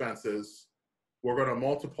qualified expenses. We're going to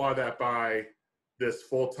multiply that by this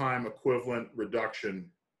full-time equivalent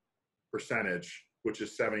reduction percentage, which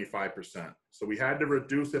is 75%. So we had to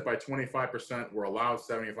reduce it by 25%. We're allowed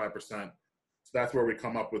 75%. So that's where we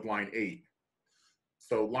come up with line 8.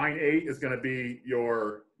 So line 8 is going to be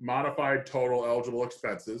your modified total eligible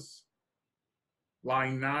expenses.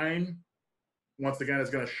 Line 9, once again,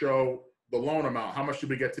 is going to show the loan amount. How much did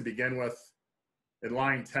we get to begin with? And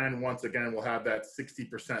line 10, once again, will have that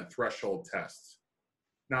 60% threshold test.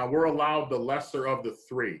 Now we're allowed the lesser of the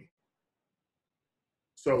 3.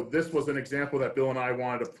 So this was an example that Bill and I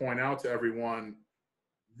wanted to point out to everyone.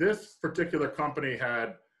 This particular company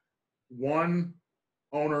had 1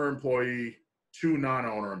 owner employee, 2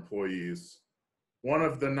 non-owner employees. One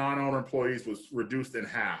of the non-owner employees was reduced in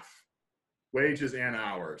half, wages and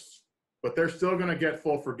hours. But they're still going to get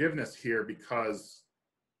full forgiveness here because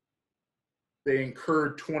they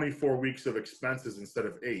incurred 24 weeks of expenses instead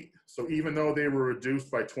of 8. So even though they were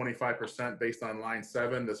reduced by 25% based on line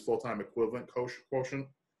 7, this full-time equivalent quotient,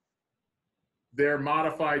 their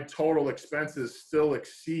modified total expenses still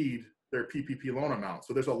exceed their PPP loan amount.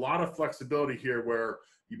 So there's a lot of flexibility here where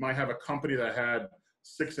you might have a company that had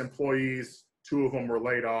 6 employees, 2 of them were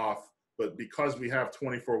laid off, but because we have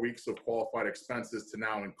 24 weeks of qualified expenses to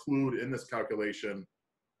now include in this calculation,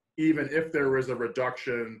 even if there is a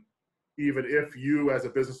reduction, even if you as a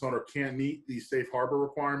business owner can't meet these safe harbor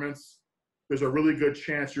requirements, there's a really good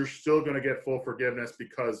chance you're still going to get full forgiveness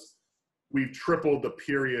because we've tripled the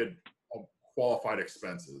period of qualified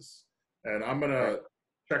expenses. And I'm going to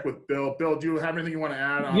check with Bill. Bill, do you have anything you want to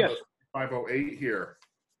add on the 508 here?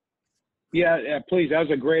 Yeah, please. That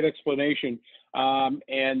was a great explanation.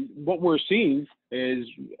 And what we're seeing is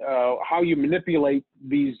how you manipulate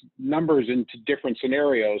these numbers into different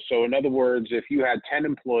scenarios. So in other words, if you had 10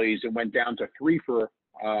 employees and went down to 3 for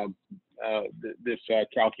this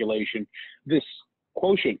calculation, this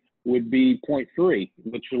quotient would be 0.3,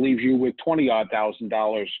 which leaves you with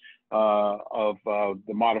 $20,000 of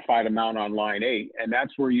the modified amount on line 8. And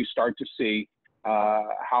that's where you start to see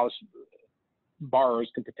how borrowers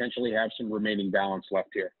could potentially have some remaining balance left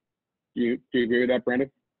here. Do you agree with that,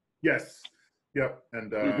 Brandon? Yes. Yep.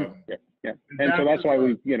 And yeah. And so that's why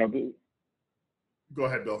we, go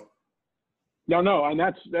ahead, Bill. No, and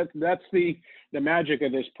that's the magic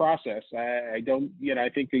of this process. I don't, I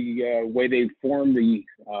think the way they form the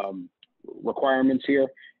requirements here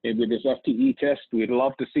with this FTE test, we'd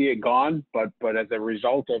love to see it gone, but as a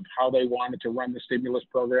result of how they wanted to run the stimulus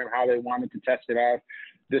program, how they wanted to test it out,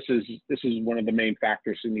 this is one of the main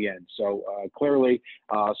factors in the end. So clearly,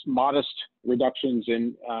 modest reductions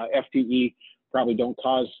in FTE probably don't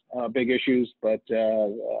cause big issues, but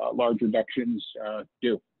large reductions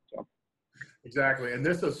do. So. Exactly, and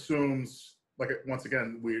this assumes, like, once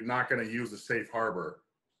again, we're not going to use the safe harbor.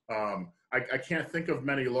 I can't think of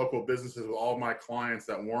many local businesses with all my clients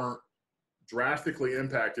that weren't drastically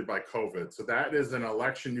impacted by COVID. So that is an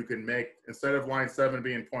election you can make. Instead of line 7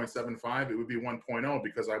 being 0.75, it would be 1.0,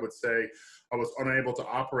 because I would say I was unable to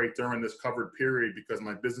operate during this covered period because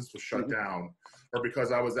my business was shut down, or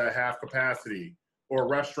because I was at half capacity, or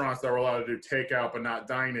restaurants that were allowed to do takeout but not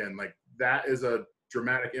dine in. Like, that is a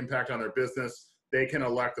dramatic impact on their business. They can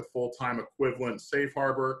elect a full-time equivalent safe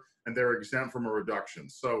harbor, and they're exempt from a reduction.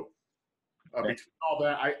 So between all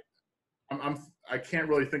that, I can't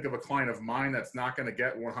really think of a client of mine that's not going to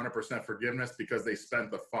get 100% forgiveness because they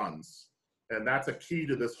spent the funds. And that's a key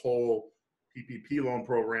to this whole PPP loan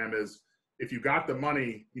program is, if you got the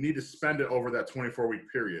money, you need to spend it over that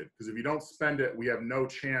 24-week period. Because if you don't spend it, we have no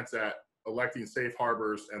chance at electing safe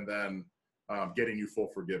harbors and then getting you full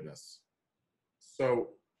forgiveness. So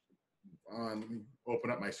let me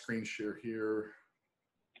open up my screen share here.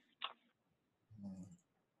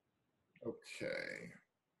 Okay.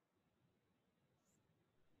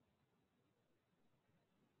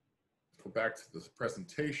 Go back to this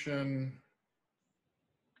presentation.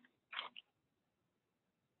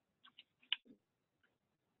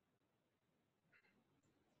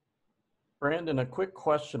 Brandon, a quick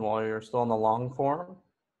question while you're still on the long form.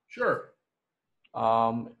 Sure.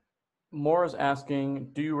 Moore is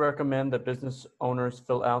asking, do you recommend that business owners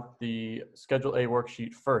fill out the Schedule A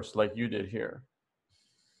worksheet first, like you did here?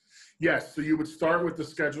 Yes, so you would start with the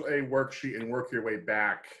Schedule A worksheet and work your way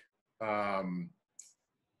back.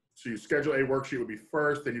 So your Schedule A worksheet would be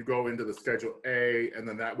first, then you go into the Schedule A, and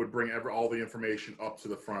then that would bring all the information up to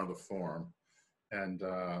the front of the form. And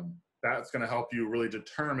that's going to help you really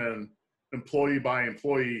determine, employee by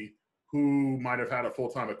employee, who might have had a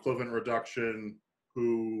full-time equivalent reduction,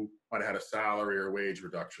 who might have had a salary or wage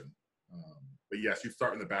reduction. But yes, you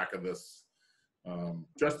start in the back of this.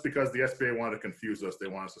 Just because the SBA wanted to confuse us, they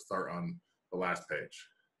want us to start on the last page.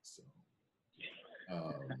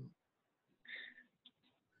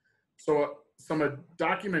 So some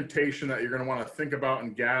documentation that you're going to want to think about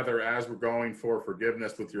and gather as we're going for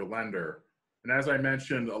forgiveness with your lender. And as I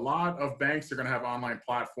mentioned, a lot of banks are going to have online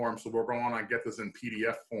platforms, so we're going to want to get this in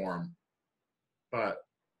PDF form. But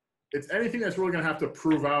it's anything that's really going to have to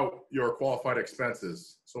prove out your qualified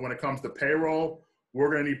expenses. So when it comes to payroll, we're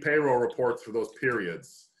going to need payroll reports for those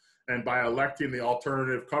periods. And by electing the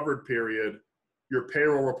alternative covered period, your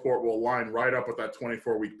payroll report will line right up with that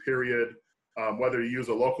 24-week period. Whether you use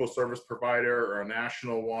a local service provider or a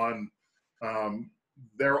national one,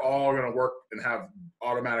 they're all going to work and have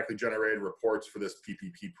automatically generated reports for this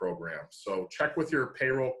PPP program. So check with your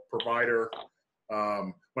payroll provider.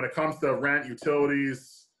 When it comes to rent,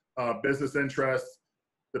 utilities, business interest,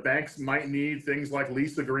 the banks might need things like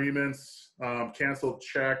lease agreements, canceled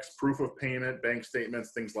checks, proof of payment, bank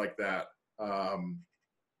statements, things like that.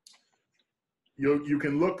 You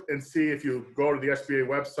can look and see, if you go to the SBA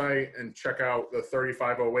website and check out the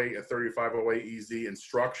 3508 and 3508EZ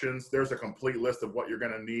instructions, there's a complete list of what you're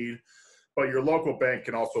going to need. But your local bank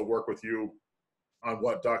can also work with you on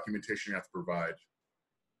what documentation you have to provide.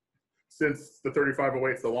 Since the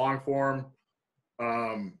 3508 is the long form,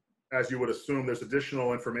 as you would assume, there's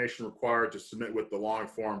additional information required to submit with the long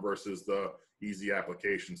form versus the EZ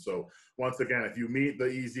application. So once again, if you meet the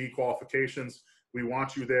EZ qualifications, We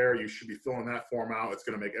want you there. You should be filling that form out. It's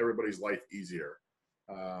going to make everybody's life easier.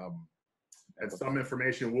 And some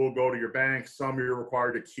information will go to your bank. Some you're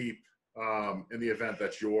required to keep in the event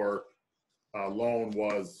that your loan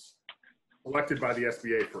was collected by the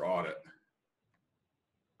SBA for audit.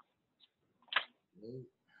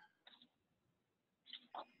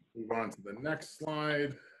 Move on to the next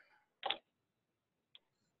slide.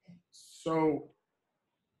 So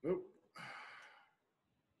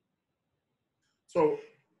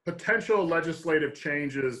potential legislative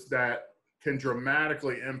changes that can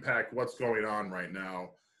dramatically impact what's going on right now.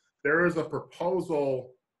 There is a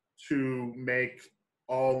proposal to make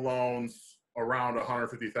all loans around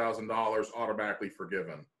 $150,000 automatically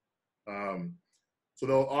forgiven. So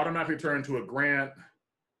they'll automatically turn into a grant,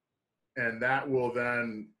 and that will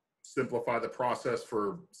then simplify the process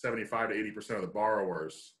for 75 to 80% of the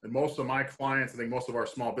borrowers. And most of my clients, I think most of our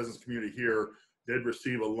small business community here, did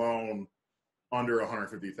receive a loan under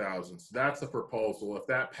 $150,000. So that's a proposal. If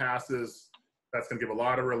that passes, that's going to give a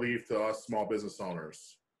lot of relief to us small business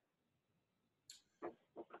owners.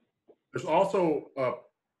 There's also a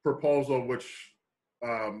proposal which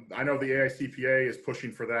I know the AICPA is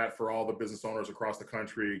pushing for that for all the business owners across the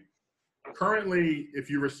country. Currently, if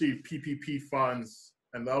you receive PPP funds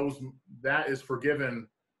and that is forgiven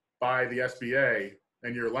by the SBA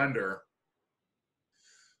and your lender,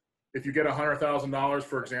 if you get $100,000,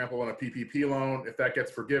 for example, in a PPP loan, if that gets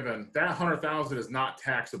forgiven, that $100,000 is not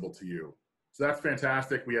taxable to you. So that's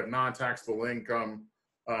fantastic. We have non-taxable income,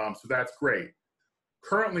 so that's great.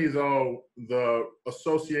 Currently, though, the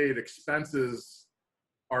associated expenses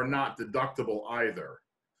are not deductible either.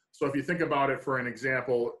 So if you think about it, for an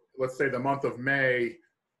example, let's say the month of May,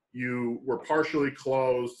 you were partially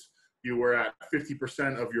closed, you were at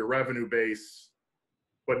 50% of your revenue base,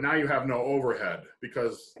 but now you have no overhead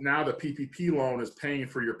because now the PPP loan is paying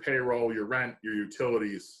for your payroll, your rent, your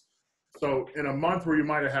utilities. So in a month where you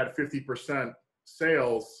might have had 50%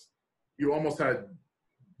 sales, you almost had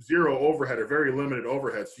zero overhead or very limited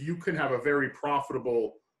overhead. So you can have a very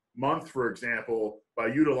profitable month, for example, by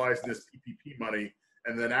utilizing this PPP money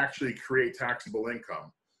and then actually create taxable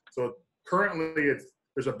income. So currently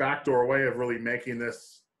there's a backdoor way of really making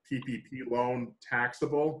this PPP loan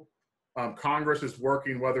taxable. Congress is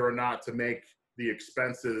working whether or not to make the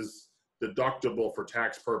expenses deductible for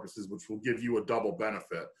tax purposes, which will give you a double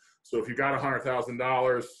benefit. So if you got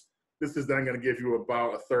 $100,000, this is then going to give you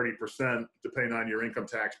about a 30%, depending on your income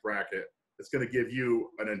tax bracket. It's going to give you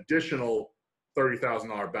an additional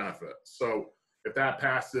 $30,000 benefit. So if that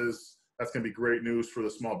passes, that's going to be great news for the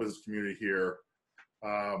small business community here.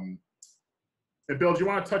 And Bill, do you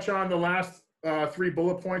want to touch on the last 3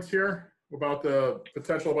 bullet points here about the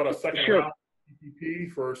potential about a second round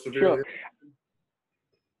PPP for severely?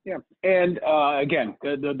 Yeah, and again,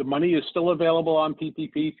 the money is still available on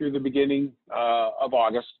PPP through the beginning of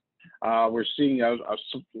August. We're seeing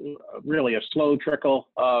really a slow trickle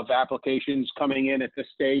of applications coming in at this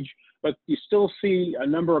stage, but you still see a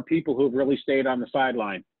number of people who have really stayed on the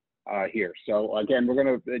sideline here. So again, we're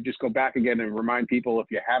going to just go back again and remind people, if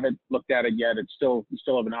you haven't looked at it yet, you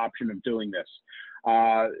still have an option of doing this.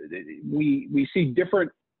 We see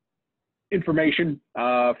different information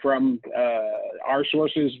from our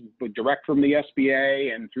sources, direct from the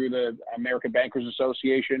SBA and through the American Bankers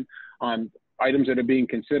Association on items that are being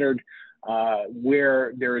considered.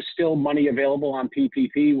 Where there is still money available on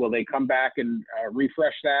PPP, will they come back and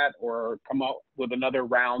refresh that or come out with another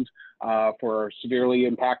round for severely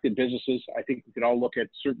impacted businesses? I think we could all look at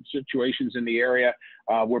certain situations in the area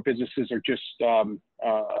where businesses are just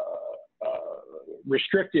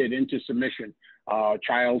restricted into submission,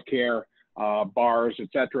 childcare, bars,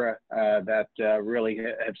 etc., that really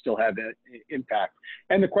have still had an impact.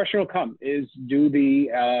 And the question will come is,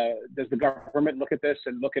 does the government look at this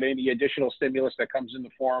and look at any additional stimulus that comes in the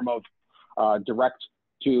form of direct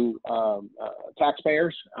to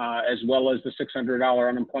taxpayers, as well as the $600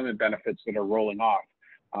 unemployment benefits that are rolling off?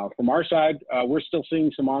 From our side, we're still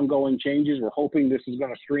seeing some ongoing changes. We're hoping this is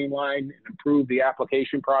going to streamline and improve the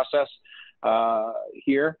application process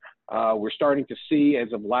here. We're starting to see,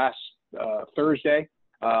 as of last Thursday,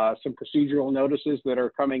 some procedural notices that are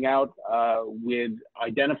coming out with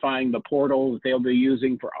identifying the portal that they'll be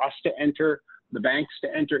using for us to enter, the banks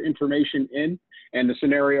to enter information in. And the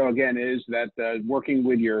scenario, again, is that working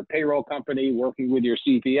with your payroll company, working with your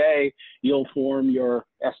CPA, you'll form your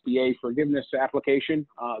SBA forgiveness application,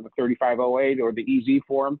 the 3508 or the EZ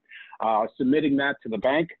form, submitting that to the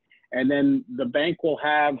bank. And then the bank will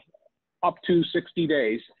have up to 60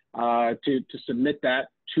 days to submit that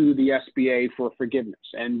to the SBA for forgiveness.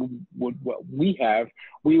 And what we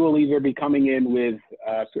will either be coming in with,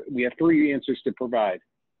 we have 3 answers to provide: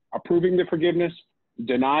 approving the forgiveness,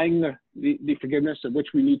 denying the forgiveness, of which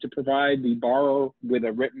we need to provide the borrower with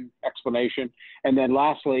a written explanation, and then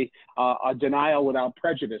lastly, a denial without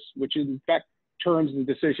prejudice, which in fact turns the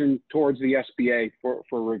decision towards the SBA for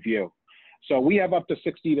review. So we have up to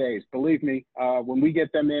 60 days. Believe me, when we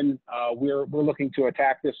get them in, we're looking to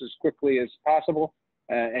attack this as quickly as possible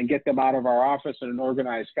and get them out of our office in an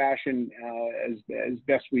organized fashion as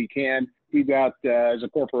best we can. We've got, as a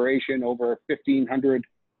corporation, over 1,500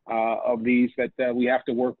 of these that we have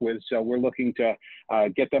to work with. So we're looking to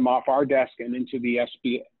get them off our desk and into the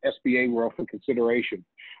SBA world for consideration.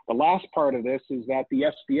 The last part of this is that the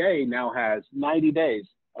SBA now has 90 days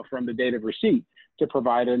from the date of receipt to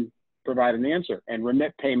provide an answer and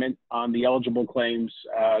remit payment on the eligible claims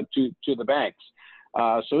to the banks.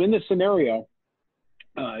 So in this scenario,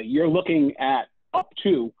 you're looking at up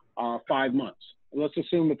to 5 months. Let's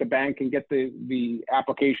assume that the bank can get the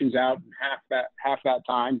applications out in half that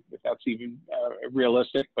time, if that's even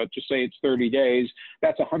realistic, but just say it's 30 days.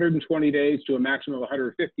 That's 120 days to a maximum of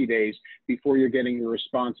 150 days before you're getting a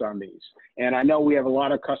response on these. And I know we have a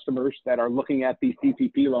lot of customers that are looking at these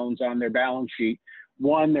PPP loans on their balance sheet.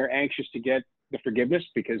 One, they're anxious to get the forgiveness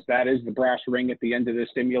because that is the brass ring at the end of the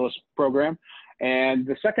stimulus program. And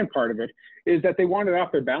the second part of it is that they want it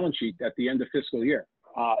off their balance sheet at the end of fiscal year.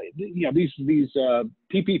 These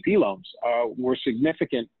PPP loans were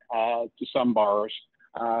significant to some borrowers,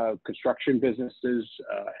 construction businesses,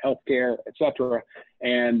 healthcare, et cetera.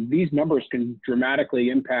 And these numbers can dramatically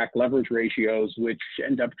impact leverage ratios, which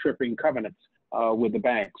end up tripping covenants with the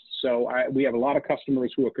banks. So we have a lot of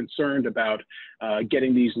customers who are concerned about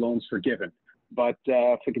getting these loans forgiven. But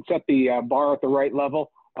if we can set the bar at the right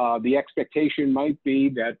level, the expectation might be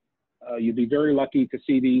that you'd be very lucky to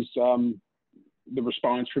see these the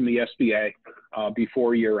response from the SBA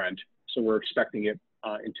before year end. So we're expecting it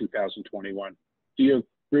in 2021. Do you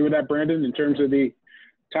agree with that, Brandon, in terms of the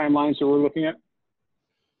timelines that we're looking at?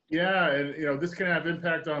 Yeah, and this can have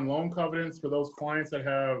impact on loan covenants for those clients that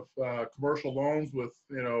have commercial loans with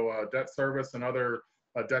debt service and other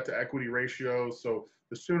debt to equity ratios. So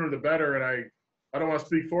the sooner the better. And I don't want to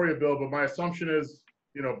speak for you, Bill, but my assumption is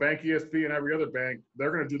bankESB and every other bank,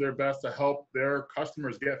 they're going to do their best to help their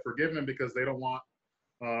customers get forgiven because they don't want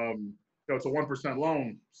it's a 1%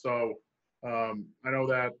 loan. So I know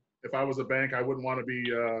that if I was a bank, I wouldn't want to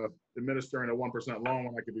be administering a 1% loan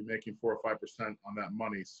when I could be making 4 or 5% on that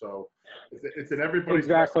money. So it's in everybody's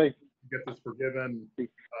exactly best to get this forgiven,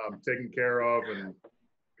 taken care of, and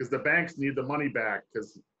because the banks need the money back.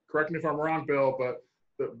 Because correct me if I'm wrong, Bill, but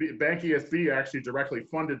the bankESB actually directly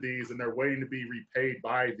funded these, and they're waiting to be repaid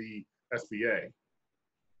by the SBA.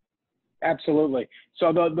 Absolutely.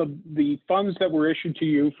 So the funds that were issued to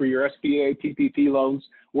you for your SBA PPP loans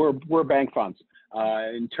were bank funds.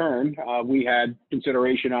 In turn, we had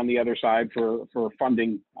consideration on the other side for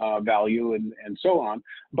funding value and so on,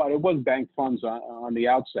 but it was bank funds on the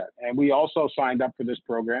outset. And we also signed up for this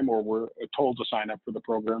program, or were told to sign up for the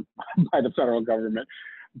program by the federal government,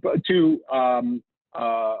 but to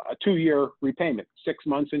a 2-year repayment, 6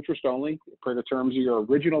 months interest only per the terms of your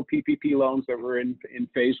original PPP loans that were in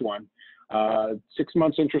phase 1. 6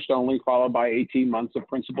 months interest only, followed by 18 months of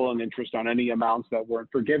principal and interest on any amounts that weren't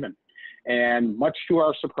forgiven. And much to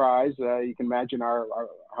our surprise, you can imagine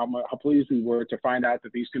how pleased we were to find out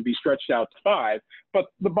that these can be stretched out to 5. But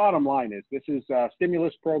the bottom line is this is a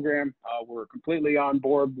stimulus program. We're completely on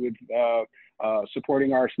board with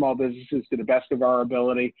supporting our small businesses to the best of our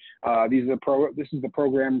ability. This is the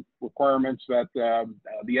program requirements that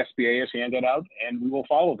the SBA has handed out, and we will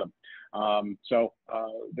follow them. So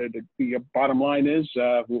the bottom line is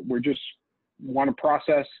we're just want to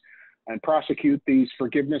process and prosecute these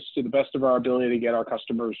forgiveness to the best of our ability to get our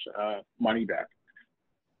customers money back.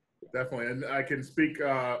 Definitely, and I can speak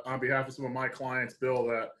on behalf of some of my clients, Bill,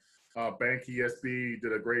 that bankESB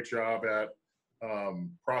did a great job at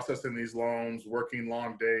processing these loans, working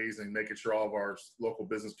long days, and making sure all of our local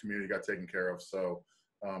business community got taken care of. So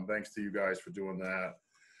thanks to you guys for doing that.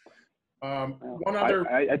 One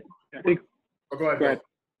other, I think. Oh, go ahead.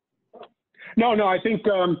 No, I think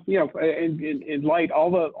in light,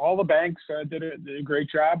 all the banks did a great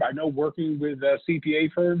job. I know working with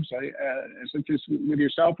CPA firms, such as with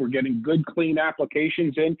yourself, we're getting good, clean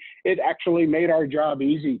applications in. It actually made our job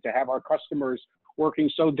easy to have our customers working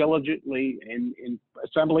so diligently in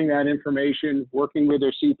assembling that information, working with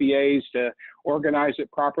their CPAs to organize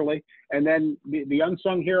it properly. And then the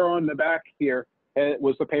unsung hero on the back here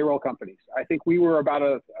was the payroll companies. I think we were about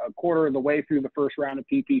a quarter of the way through the first round of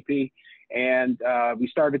PPP, and we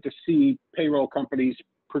started to see payroll companies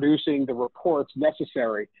producing the reports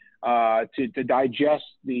necessary to digest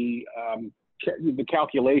the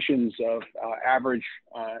calculations of average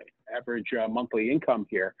monthly income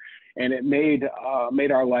here, and it made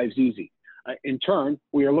our lives easy. In turn,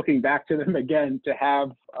 we are looking back to them again to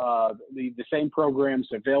have the same programs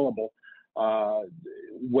available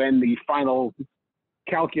when the final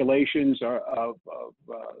calculations of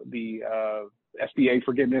the SBA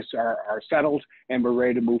forgiveness are settled and we're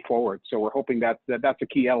ready to move forward. So we're hoping that's a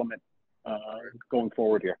key element going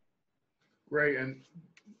forward here. Great. And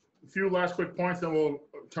a few last quick points, then we'll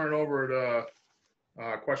turn it over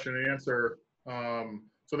to question and answer.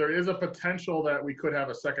 So there is a potential that we could have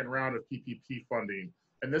a second round of PPP funding,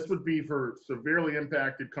 and this would be for severely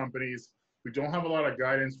impacted companies. We don't have a lot of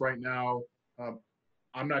guidance right now.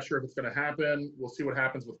 I'm not sure if it's going to happen. We'll see what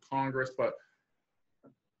happens with Congress, but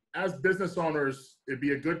as business owners, it'd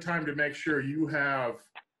be a good time to make sure you have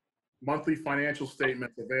monthly financial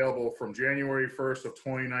statements available from January 1st of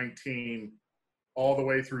 2019 all the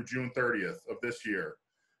way through June 30th of this year.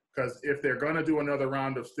 Because if they're going to do another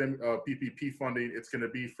round of PPP funding, it's going to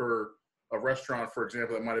be for a restaurant, for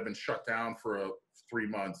example, that might have been shut down for 3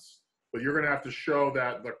 months. But you're going to have to show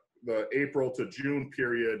that the April to June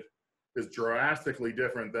period is drastically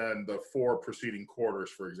different than the 4 preceding quarters,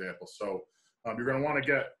 for example. So you're going to want to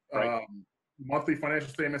get monthly financial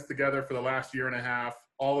statements together for the last year and a half,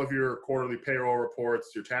 all of your quarterly payroll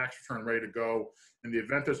reports, your tax return ready to go. In the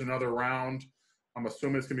event there's another round, I'm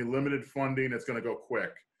assuming it's going to be limited funding. It's going to go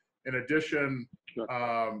quick. In addition,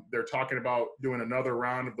 they're talking about doing another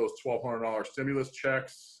round of those $1,200 stimulus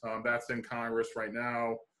checks. That's in Congress right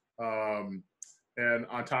now. And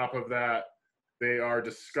on top of that, they are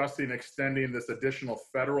discussing extending this additional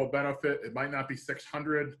federal benefit. It might not be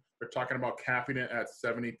 $600. They're talking about capping it at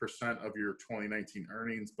 70% of your 2019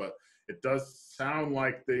 earnings, but it does sound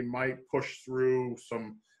like they might push through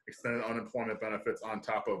some extended unemployment benefits on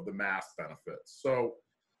top of the mass benefits. So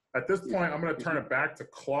at this point, I'm going to turn it back to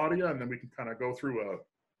Claudia, and then we can kind of go through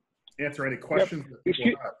answer any questions that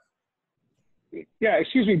people have. Yeah,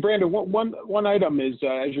 excuse me, Brandon. One item is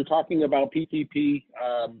as you're talking about PPP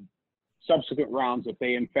subsequent rounds, if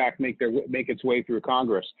they in fact make its way through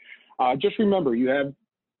Congress, just remember you have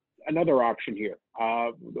another option here.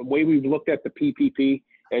 The way we've looked at the PPP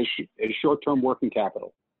as short-term working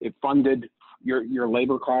capital, it funded your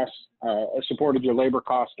labor costs, supported your labor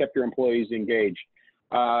costs, kept your employees engaged.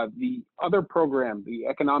 The other program, the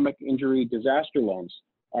economic injury disaster loans,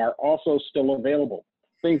 are also still available.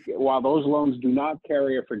 While those loans do not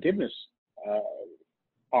carry a forgiveness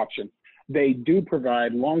option, they do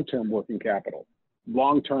provide long-term working capital,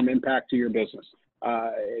 long-term impact to your business.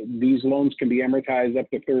 These loans can be amortized up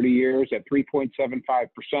to 30 years at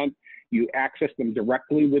 3.75%. You access them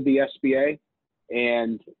directly with the SBA,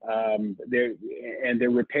 and they're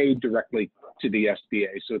repaid directly to the SBA.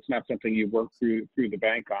 So it's not something you work through the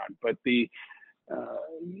bank on. But the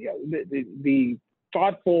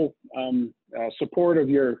thoughtful support of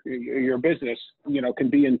your business, can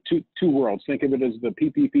be in two worlds. Think of it as the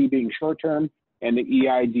PPP being short term and the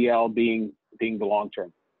EIDL being the long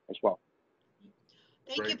term as well.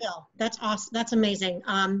 Thank you, Bill. That's awesome. That's amazing.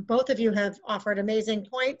 Both of you have offered amazing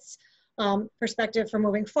points, perspective for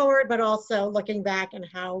moving forward, but also looking back and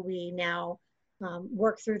how we now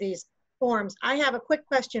work through these forms. I have a quick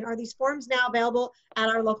question. Are these forms now available at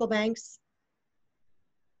our local banks?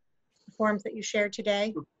 The forms that you shared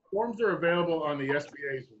today? The forms are available on the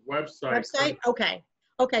SBA's website. Okay.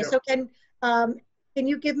 Okay. Yep. So can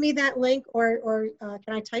you give me that link, or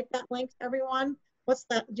can I type that link to everyone? What's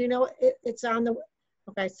that? Do you know it's on the?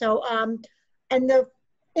 Okay. So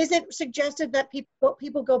is it suggested that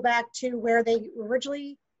people go back to where they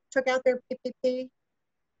originally took out their PPP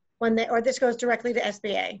or this goes directly to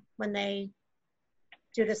SBA when they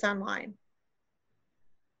do this online?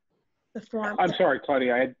 The form. I'm sorry,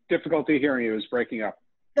 Claudia, I had difficulty hearing you. It was breaking up.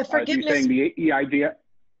 The forgiveness. You're saying the EIDL?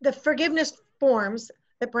 The forgiveness forms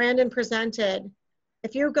that Brandon presented,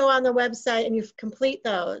 if you go on the website and you complete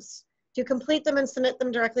those, do you complete them and submit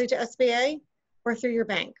them directly to SBA or through your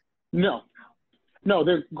bank? No,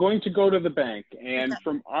 they're going to go to the bank. And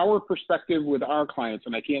from our perspective with our clients,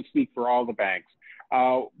 and I can't speak for all the banks,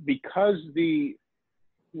 because the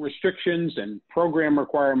restrictions and program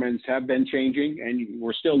requirements have been changing, and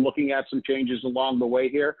we're still looking at some changes along the way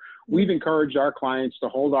here, we've encouraged our clients to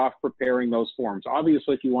hold off preparing those forms.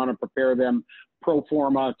 Obviously, if you want to prepare them pro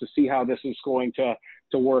forma to see how this is going to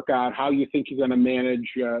work out, how you think you're going to manage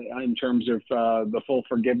in terms of the full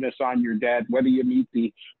forgiveness on your debt, whether you meet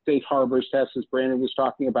the safe harbors test, as Brandon was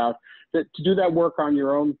talking about, to do that work on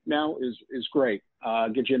your own now is great.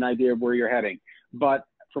 gives you an idea of where you're heading. But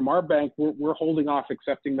from our bank, we're holding off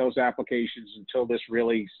accepting those applications until this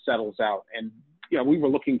really settles out. And we were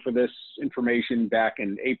looking for this information back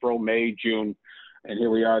in April, May, June, and here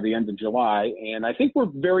we are, the end of July. And I think we're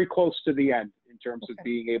very close to the end in terms of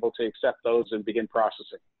being able to accept those and begin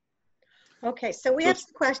processing. Okay, so we have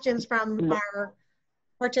some questions from our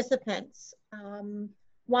participants.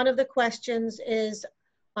 One of the questions is,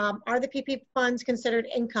 are the PPP funds considered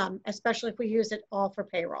income, especially if we use it all for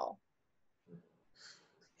payroll?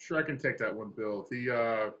 Sure, I can take that one, Bill.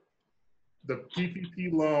 The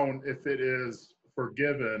PPP loan, if it is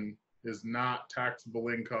forgiven, is not taxable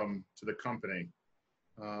income to the company.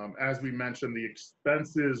 As we mentioned, the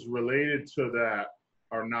expenses related to that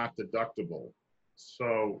are not deductible.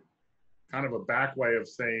 So kind of a back way of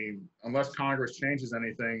saying, unless Congress changes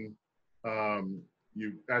anything,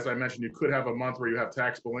 as I mentioned, you could have a month where you have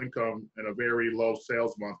taxable income and a very low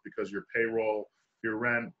sales month because your payroll, your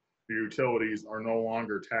rent, your utilities are no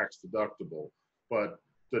longer tax deductible. But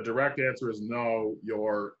the direct answer is no.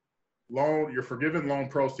 Your forgiven loan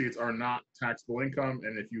proceeds are not taxable income.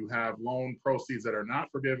 And if you have loan proceeds that are not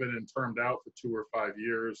forgiven and termed out for 2 or 5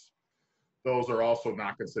 years, those are also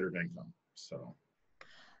not considered income.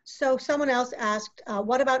 So someone else asked,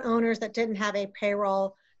 what about owners that didn't have a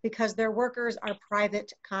payroll because their workers are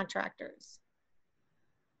private contractors?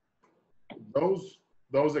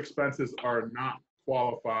 Those expenses are not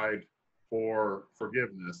qualified for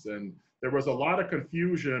forgiveness. And there was a lot of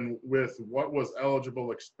confusion with what was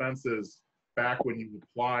eligible expenses back when you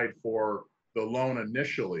applied for the loan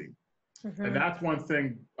initially. Mm-hmm. And that's one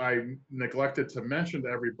thing I neglected to mention to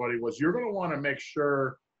everybody was you're going to want to make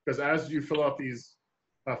sure, because as you fill out these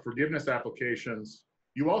forgiveness applications,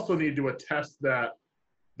 you also need to attest that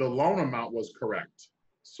the loan amount was correct.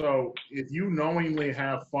 So if you knowingly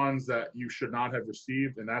have funds that you should not have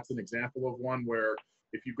received, and that's an example of one where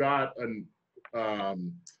if you got an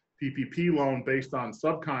PPP loan based on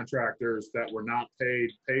subcontractors that were not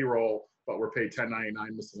paid payroll, but were paid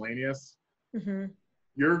 1099 miscellaneous, mm-hmm.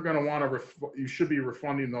 You're going to want to, you should be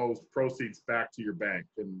refunding those proceeds back to your bank.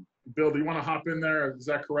 And Bill, do you want to hop in there? Is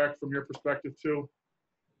that correct from your perspective too?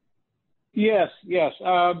 Yes.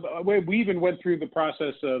 We even went through the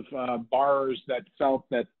process of borrowers that felt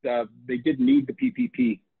that they didn't need the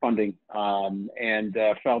PPP funding and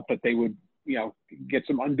felt that they would, get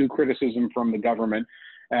some undue criticism from the government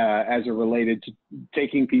as it related to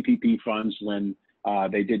taking PPP funds when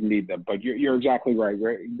they didn't need them. But you're exactly right.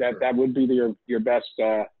 That would be your best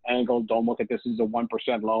angle. Don't look at this as a 1%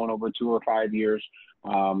 loan over 2 or 5 years,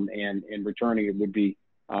 and returning it would be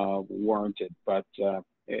warranted. But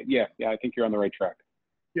yeah, I think you're on the right track.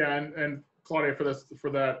 Yeah, and Claudia, for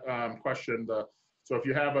that question, so if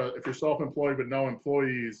you're self-employed with no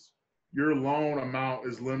employees, your loan amount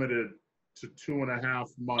is limited to 2.5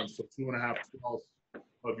 months, so 2.5 twelfths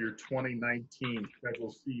of your 2019 Schedule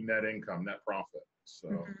C net income, net profit. So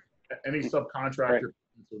mm-hmm. Any subcontractor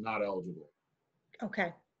are not eligible.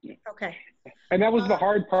 Okay. Okay. And that was the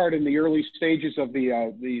hard part in the early stages of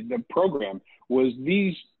the program, was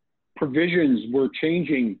these provisions were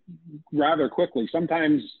changing rather quickly,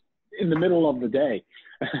 sometimes in the middle of the day.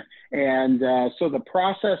 And so the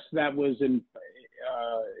process that was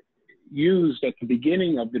used at the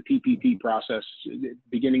beginning of the PPP process,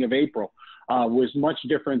 beginning of April, was much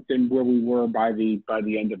different than where we were by the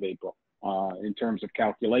end of April in terms of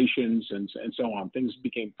calculations and so on. Things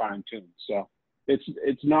became fine-tuned. So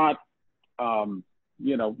it's not, I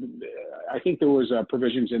think there was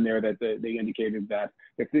provisions in there that they indicated that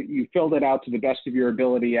if you filled it out to the best of your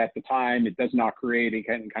ability at the time, it does not create a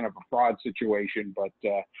kind of a fraud situation. But,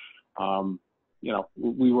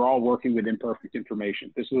 we were all working with imperfect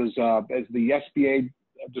information. This was, as the SBA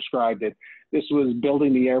described it, this was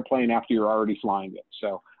building the airplane after you're already flying it.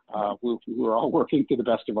 So we were all working to the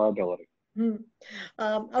best of our ability.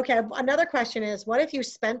 Okay, another question is, what if you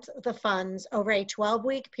spent the funds over a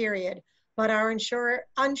 12-week period, but are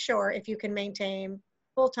unsure if you can maintain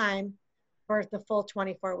full-time for the full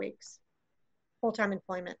 24 weeks, full-time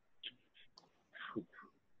employment?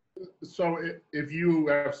 So if you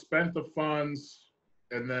have spent the funds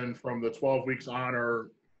and then from the 12 weeks on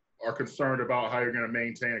are concerned about how you're going to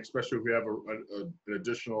maintain, especially if we have an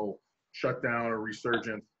additional shutdown or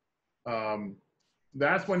resurgence,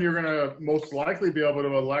 that's when you're going to most likely be able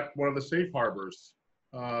to elect one of the safe harbors.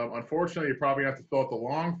 Unfortunately, you probably have to fill out the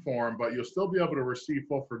long form, but you'll still be able to receive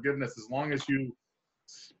full forgiveness as long as you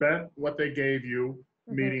spent what they gave you,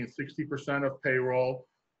 mm-hmm. meaning 60% of payroll,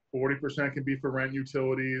 40% can be for rent,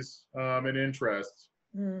 utilities, and interest.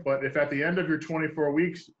 Mm-hmm. But if at the end of your 24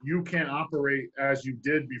 weeks, you can't operate as you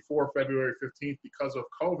did before February 15th because of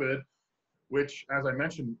COVID, which, as I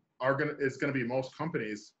mentioned, is going to be most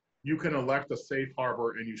companies, you can elect a safe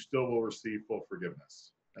harbor and you still will receive full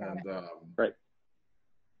forgiveness. Right.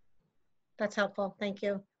 That's helpful. Thank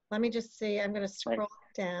you. Let me just see. I'm going to scroll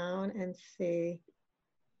down and see.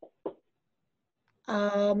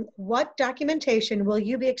 What documentation will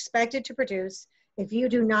you be expected to produce if you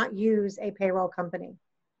do not use a payroll company?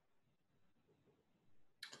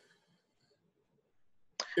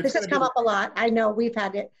 This has come up a lot. I know we've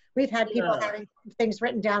had it. We've had people having things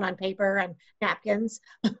written down on paper and napkins.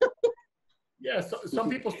 Yeah, so some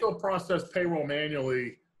people still process payroll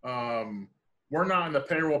manually. We're not in the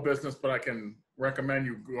payroll business, but I can recommend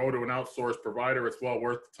you go to an outsourced provider. It's well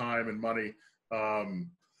worth the time and money.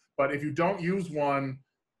 But if you don't use one,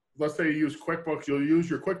 let's say you use QuickBooks, you'll use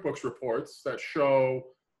your QuickBooks reports that show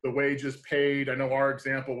the wages paid. I know our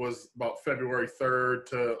example was about February 3rd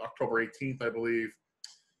to October 18th, I believe.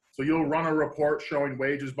 So you'll run a report showing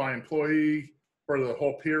wages by employee for the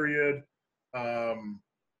whole period.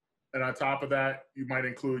 And on top of that, you might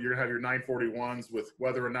include, you're gonna have your 941s with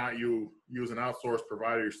whether or not you use an outsourced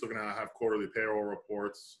provider, you're still gonna have quarterly payroll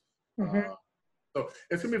reports. Mm-hmm. So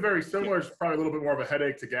it's gonna be very similar. It's probably a little bit more of a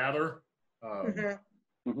headache to gather.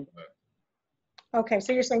 Okay,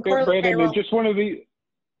 so you're saying quarterly Brandon, payroll. just one of the,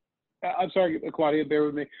 I'm sorry, Claudia, bear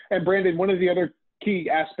with me. And Brandon, one of the other key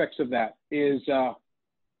aspects of that is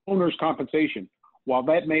owner's compensation. While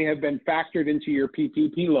that may have been factored into your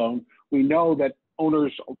PPP loan, we know that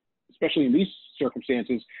owners, especially in these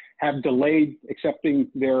circumstances, have delayed accepting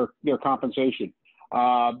their compensation.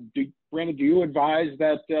 Brandon, do you advise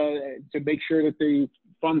that to make sure that the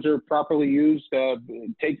funds are properly used,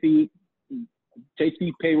 take the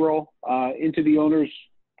payroll into the owner's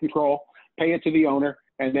control, pay it to the owner,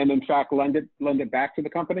 and then in fact lend it back to the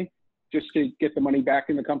company, just to get the money back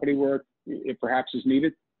in the company where it perhaps is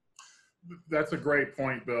needed? That's a great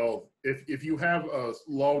point, Bill. If you have a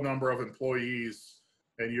low number of employees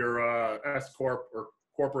and you're a S Corp or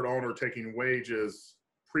corporate owner taking wages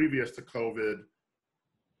previous to COVID,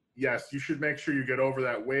 yes, you should make sure you get over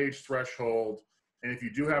that wage threshold. And if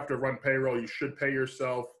you do have to run payroll, you should pay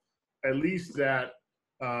yourself at least that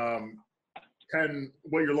 10,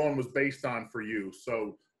 what your loan was based on for you.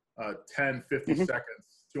 So 10, 50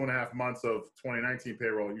 seconds, 2.5 months of 2019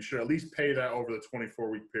 payroll. You should at least pay that over the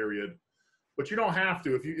 24-week period. But you don't have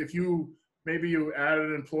to. If you maybe you added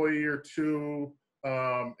an employee or two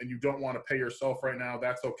and you don't want to pay yourself right now,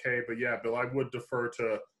 that's okay. But yeah, Bill, I would defer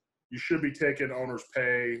to, you should be taking owner's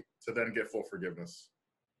pay to then get full forgiveness.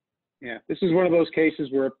 Yeah, this is one of those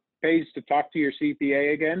cases where it pays to talk to your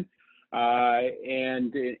CPA again.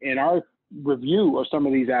 And in our review of some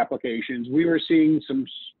of these applications, we were seeing some,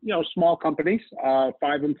 small companies,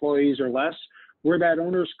 5 employees or less, where that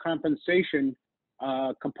owner's compensation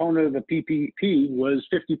component of the PPP was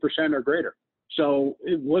 50% or greater. So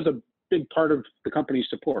it was a big part of the company's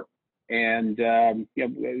support. And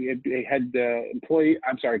it had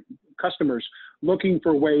customers looking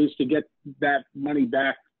for ways to get that money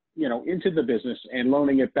back, into the business, and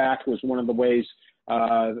loaning it back was one of the ways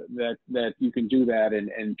that you can do that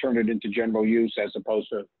and turn it into general use as opposed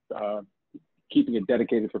to keeping it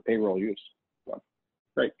dedicated for payroll use. So,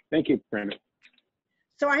 great. Thank you, Brandon.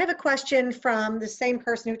 So I have a question from the same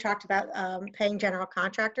person who talked about paying general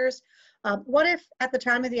contractors. What if at the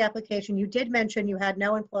time of the application you did mention you had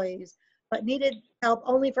no employees but needed help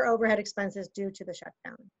only for overhead expenses due to the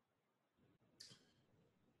shutdown?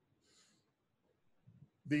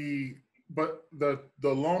 The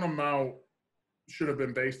loan amount should have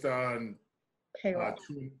been based on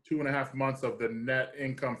 2.5 months of the net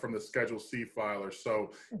income from the Schedule C filer.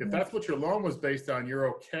 So if that's what your loan was based on, you're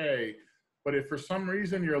okay. But if for some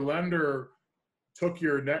reason your lender took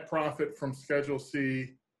your net profit from Schedule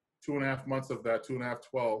C, 2.5 months of that, 2.5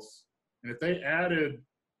 twelfths, and if they added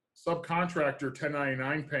subcontractor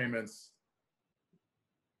 1099 payments,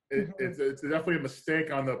 it's definitely a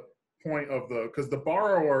mistake on the point of because the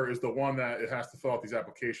borrower is the one that it has to fill out these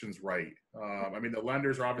applications right. I mean, the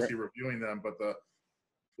lenders are obviously reviewing them, but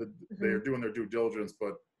they're doing their due diligence.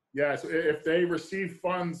 But yeah, so if they receive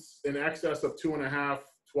funds in excess of 2.5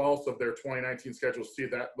 twelfths of their 2019 Schedule C,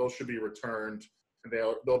 those should be returned, and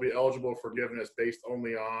they'll be eligible for forgiveness based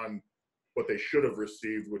only on what they should have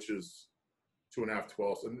received, which is 2.5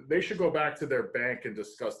 twelfths. And they should go back to their bank and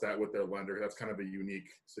discuss that with their lender. That's kind of a unique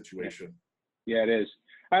situation. Yeah, it is.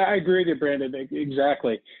 I agree with you, Brandon.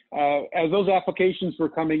 Exactly. As those applications were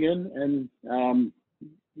coming in, and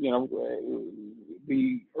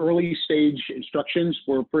the early stage instructions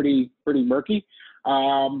were pretty murky.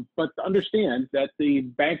 But understand that the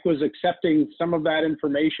bank was accepting some of that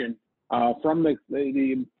information from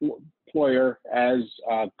the employer as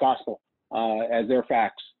gospel. as their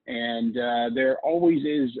facts. And there always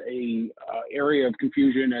is a area of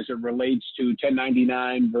confusion as it relates to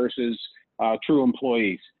 1099 versus true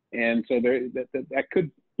employees. And so that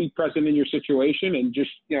could be present in your situation, and just,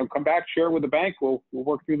 come back, share with the bank. We'll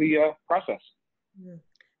work through the process.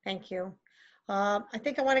 Thank you. I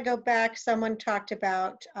think I want to go back. Someone talked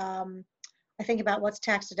about, I think about what's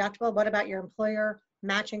tax deductible. What about your employer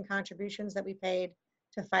matching contributions that we paid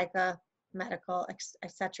to FICA, medical,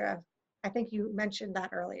 et cetera? I think you mentioned that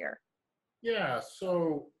earlier. Yeah,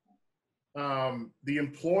 so the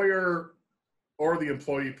employer or the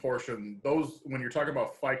employee portion, those, when you're talking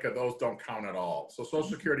about FICA, those don't count at all. So Social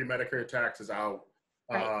Security, Medicare tax is out.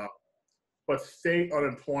 Right. But state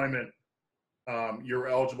unemployment, you're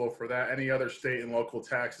eligible for that. Any other state and local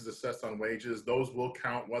taxes assessed on wages, those will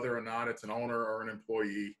count whether or not it's an owner or an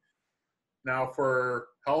employee. Now for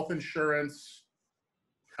health insurance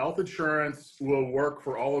will work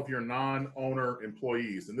for all of your non-owner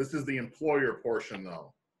employees. And this is the employer portion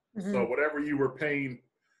though. So whatever you were paying,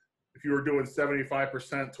 if you were doing 75%,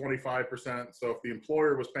 25%. So if the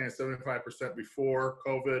employer was paying 75% before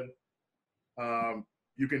COVID,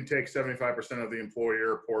 you can take 75% of the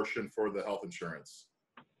employer portion for the health insurance.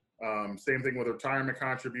 Same thing with retirement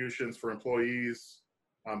contributions for employees.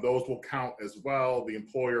 Those will count as well. The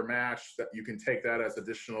employer match, that you can take that as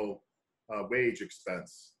additional wage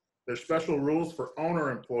expense. There's special rules for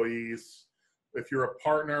owner employees. If you're a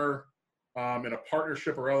partner in a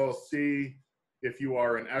partnership or LLC, if you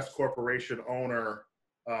are an S corporation owner,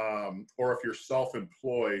 or if you're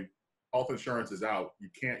self-employed, health insurance is out. You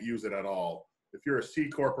can't use it at all. If you're a C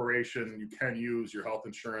corporation, you can use your health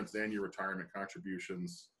insurance and your retirement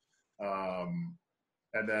contributions.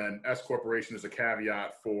 And then S corporation is a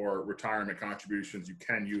caveat for retirement contributions. You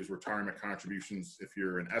can use retirement contributions if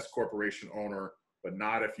you're an S corporation owner, but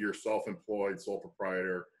not if you're self-employed, sole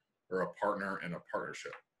proprietor, or a partner in a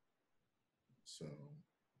partnership. So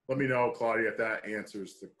let me know, Claudia, if that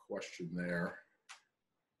answers the question there.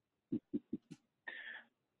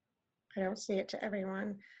 I don't see it to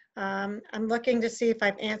everyone. I'm looking to see if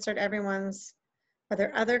I've answered everyone's. Are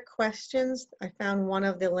there other questions? I found one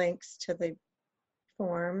of the links to the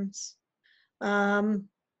forms.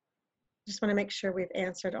 Just want to make sure we've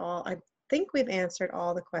answered all. I think we've answered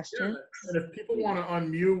all the questions. Yeah. And if people want to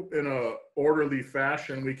unmute in a orderly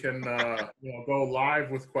fashion, we can go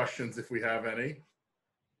live with questions if we have any.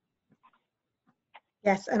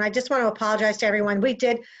 Yes, and I just want to apologize to everyone. We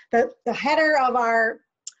did, the header of our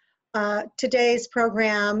today's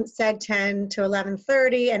program said 10 to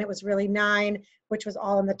 11:30, and it was really 9, which was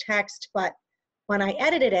all in the text. But when I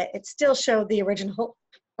edited it, it still showed the original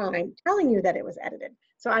time telling you that it was edited.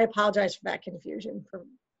 So I apologize for that confusion for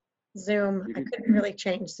Zoom. I couldn't really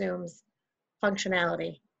change Zoom's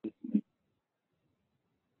functionality.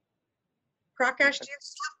 Prakash, do you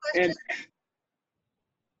have questions?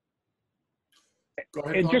 Go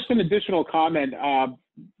ahead, And just an additional comment,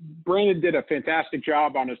 Brandon did a fantastic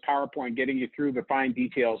job on his PowerPoint getting you through the fine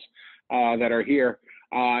details that are here.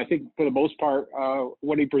 I think for the most part,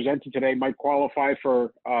 what he presented today might qualify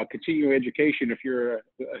for continuing education if you're a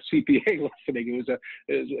CPA listening.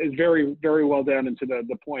 It was very, very well done and to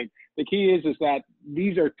the point. The key is that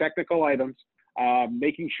these are technical items.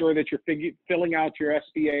 Making sure that you're filling out your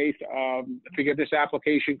SBA forgiveness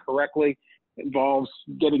application correctly involves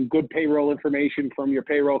getting good payroll information from your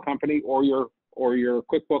payroll company or your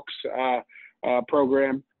QuickBooks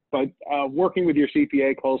program, but working with your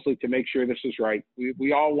CPA closely to make sure this is right.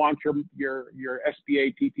 We all want your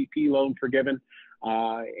SBA PPP loan forgiven,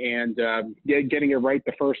 and getting it right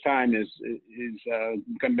the first time is going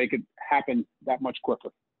to make it happen that much quicker.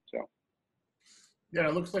 So, yeah,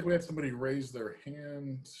 it looks like we had somebody raise their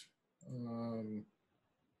hand.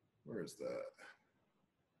 Where is that?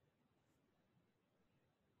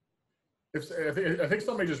 I think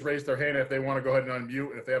somebody just raised their hand. If they want to go ahead and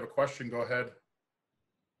unmute, and if they have a question, go ahead.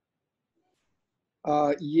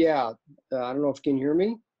 Yeah, I don't know if you can hear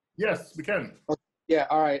me. Yes, we can. Yeah,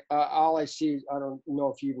 all right. All I see, I don't know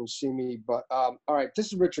if you can see me, but all right.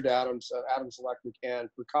 This is Richard Adams, Adams Electric, and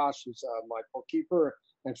Prakash is my bookkeeper.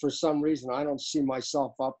 And for some reason, I don't see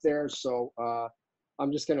myself up there, so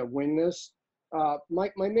I'm just going to wing this. My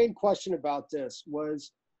main question about this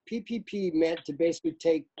was, PPP meant to basically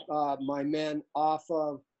take my men off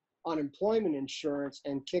of unemployment insurance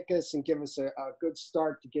and kick us and give us a good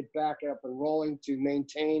start to get back up and rolling to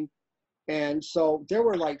maintain. And so there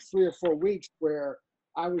were like 3 or 4 weeks where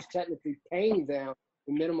I was technically paying them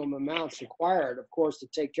the minimum amounts required, of course, to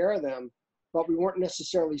take care of them, but we weren't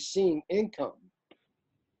necessarily seeing income.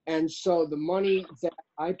 And so the money that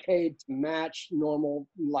I paid to match normal,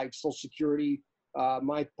 like Social Security,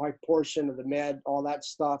 my portion of the med, all that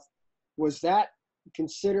stuff. Was that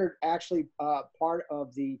considered actually part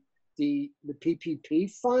of the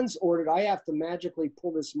PPP funds, or did I have to magically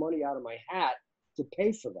pull this money out of my hat to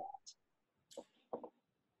pay for that?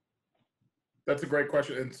 That's a great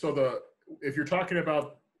question. And so if you're talking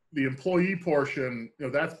about the employee portion,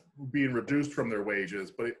 that's being reduced from their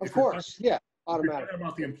wages. But of course, yeah, automatically. If you're talking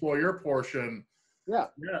about the employer portion, yeah,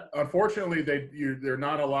 unfortunately, they're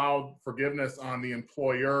not allowed forgiveness on the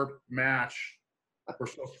employer match for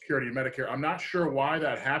Social Security and Medicare. I'm not sure why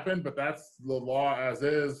that happened, but that's the law as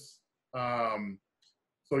is.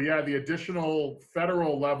 So yeah, the additional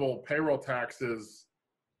federal level payroll taxes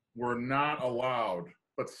were not allowed,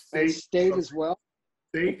 but state as well.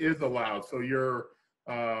 State is allowed. So your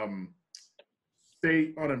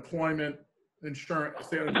state unemployment insurance,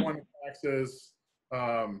 state unemployment taxes,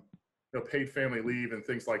 paid family leave and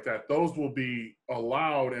things like that. Those will be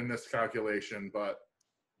allowed in this calculation. But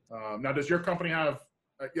now, does your company have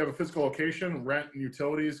you have a physical location, rent, and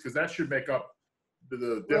utilities? Because that should make up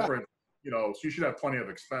the difference. So you should have plenty of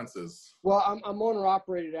expenses. Well, I'm owner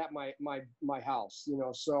operated at my house,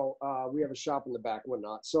 so we have a shop in the back and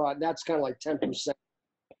whatnot. So that's kind of like 10%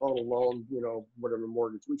 total loan, whatever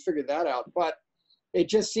mortgage. We figured that out. But it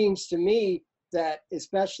just seems to me that,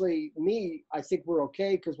 especially me, I think we're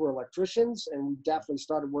okay because we're electricians and we definitely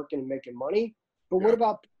started working and making money. But what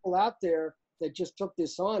about people out there that just took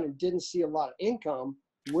this on and didn't see a lot of income?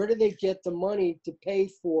 Where do they get the money to pay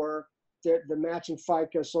for the matching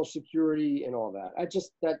FICA, Social Security, and all that?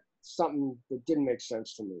 That's something that didn't make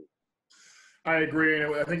sense to me. I agree.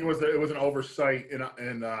 I think it was an oversight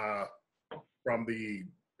from the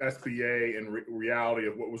SBA and reality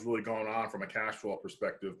of what was really going on from a cash flow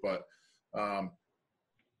perspective. But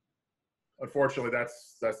unfortunately,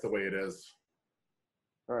 that's the way it is.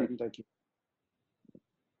 All right, thank you.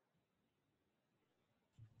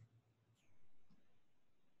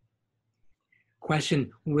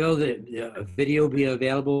 Question, will the video be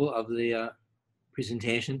available of the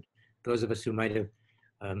presentation? Those of us who might have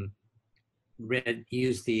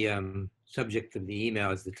used the subject of the email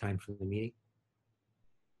as the time for the meeting?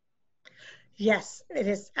 Yes, it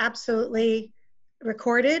is absolutely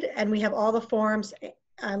recorded, and we have all the forms,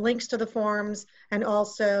 links to the forms, and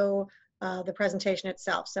also the presentation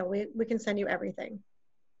itself. So we can send you everything.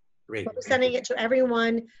 Great. We're sending it to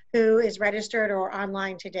everyone who is registered or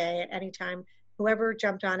online today at any time. Whoever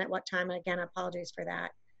jumped on at what time, and again, apologies for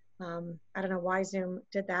that. I don't know why Zoom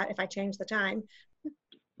did that. If I changed the time,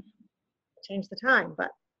 but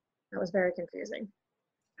that was very confusing.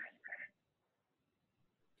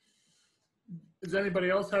 Does anybody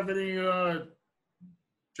else have any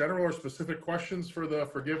general or specific questions for the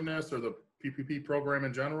forgiveness or the PPP program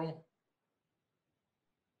in general?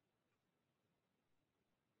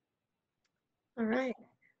 All right.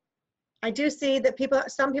 I do see that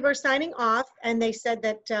some people are signing off, and they said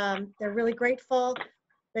that they're really grateful.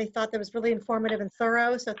 They thought that was really informative and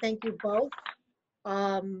thorough, so thank you both.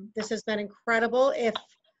 This has been incredible. If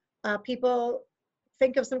people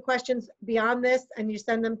think of some questions beyond this and you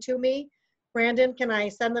send them to me, Brandon, can I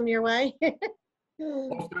send them your way?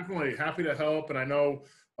 Most definitely, happy to help. And I know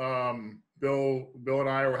Bill and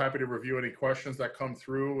I are happy to review any questions that come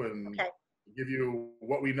through and give you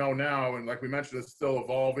what we know now. And like we mentioned, it's still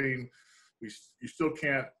evolving. You still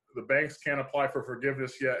can't, the banks can't apply for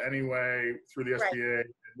forgiveness yet anyway through the SBA. Right.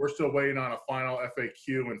 We're still waiting on a final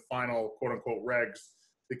FAQ and final quote unquote regs.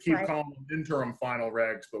 They keep calling them interim final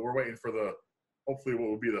regs, but we're waiting for hopefully what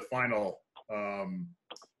will be the final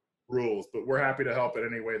rules. But we're happy to help in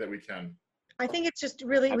any way that we can. I think it's just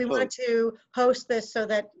really, we want to host this so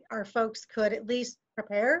that our folks could at least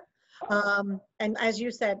prepare. And as you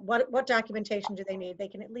said, what documentation do they need? They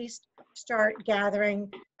can at least start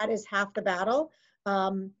gathering. That is half the battle.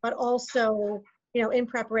 But also, in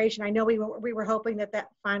preparation, I know we were hoping that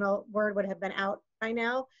final word would have been out by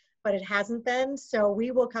now, but it hasn't been. So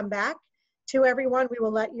we will come back to everyone. We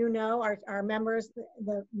will let you know, our members,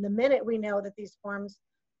 the minute we know that these forms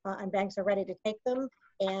and banks are ready to take them.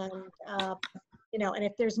 And, and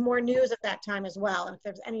if there's more news at that time as well, and if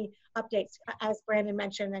there's any updates, as Brandon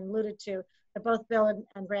mentioned and alluded to, that both Bill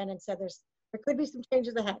and Brandon said there could be some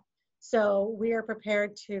changes ahead. So we are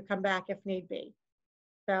prepared to come back if need be.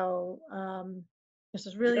 So this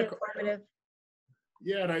is really informative.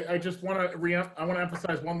 Yeah, and I just want to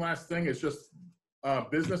emphasize one last thing. It's just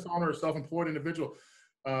business owner or self-employed individual,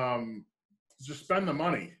 just spend the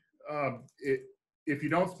money. If you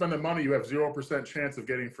don't spend the money, you have 0% chance of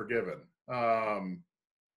getting forgiven.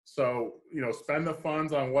 So, spend the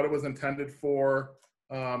funds on what it was intended for.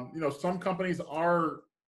 Some companies are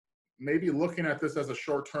maybe looking at this as a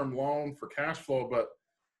short-term loan for cash flow, but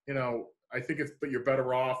I think but you're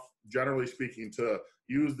better off, generally speaking, to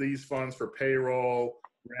use these funds for payroll,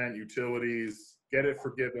 rent, utilities, get it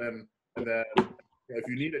forgiven, and then if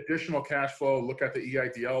you need additional cash flow, look at the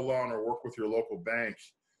EIDL loan or work with your local bank.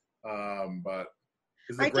 But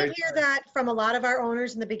I did hear that from a lot of our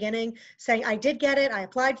owners in the beginning, saying, I did get it, I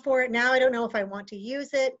applied for it, now I don't know if I want to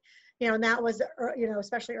use it, and that was,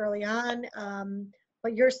 especially early on.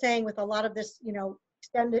 But you're saying with a lot of this,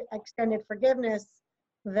 extended forgiveness,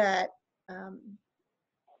 that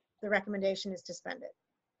the recommendation is to spend it.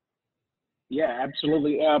 Yeah,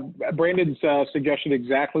 absolutely. Brandon's suggestion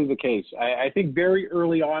exactly the case. I think very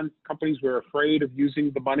early on, companies were afraid of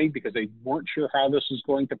using the money because they weren't sure how this was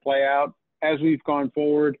going to play out. As we've gone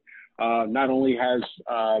forward, not only has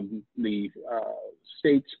the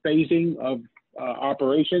state's phasing of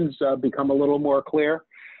operations become a little more clear,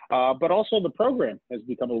 but also the program has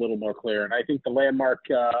become a little more clear. And I think the landmark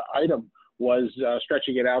item was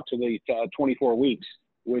stretching it out to the 24 weeks,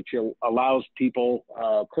 which allows people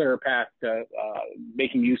a clearer path to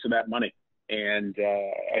making use of that money. And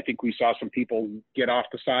I think we saw some people get off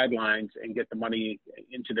the sidelines and get the money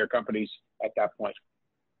into their companies at that point.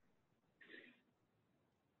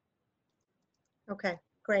 Okay,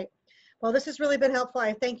 great. Well, this has really been helpful.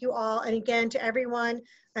 I thank you all. And again, to everyone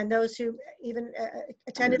and those who even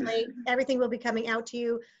attended late, everything will be coming out to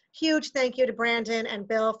you. Huge thank you to Brandon and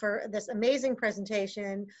Bill for this amazing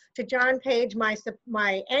presentation. To John Page,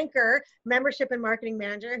 my anchor, membership and marketing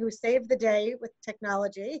manager, who saved the day with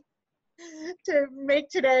technology to make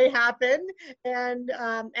today happen and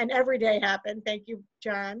every day happen. Thank you,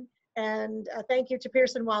 John. And thank you to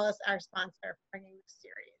Pearson Wallace, our sponsor, for bringing this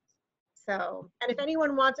series. So, and if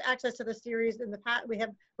anyone wants access to the series in the past, we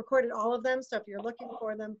have recorded all of them. So if you're looking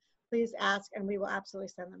for them, please ask and we will absolutely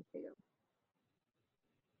send them to you.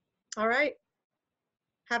 All right.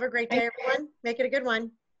 Have a great day, everyone. Make it a good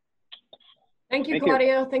one. Thank you,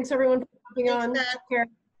 Claudia. Thanks, everyone, for coming on. Take care.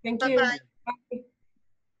 Thank Bye-bye. you. Bye.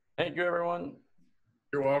 Thank you, everyone.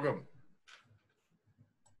 You're welcome.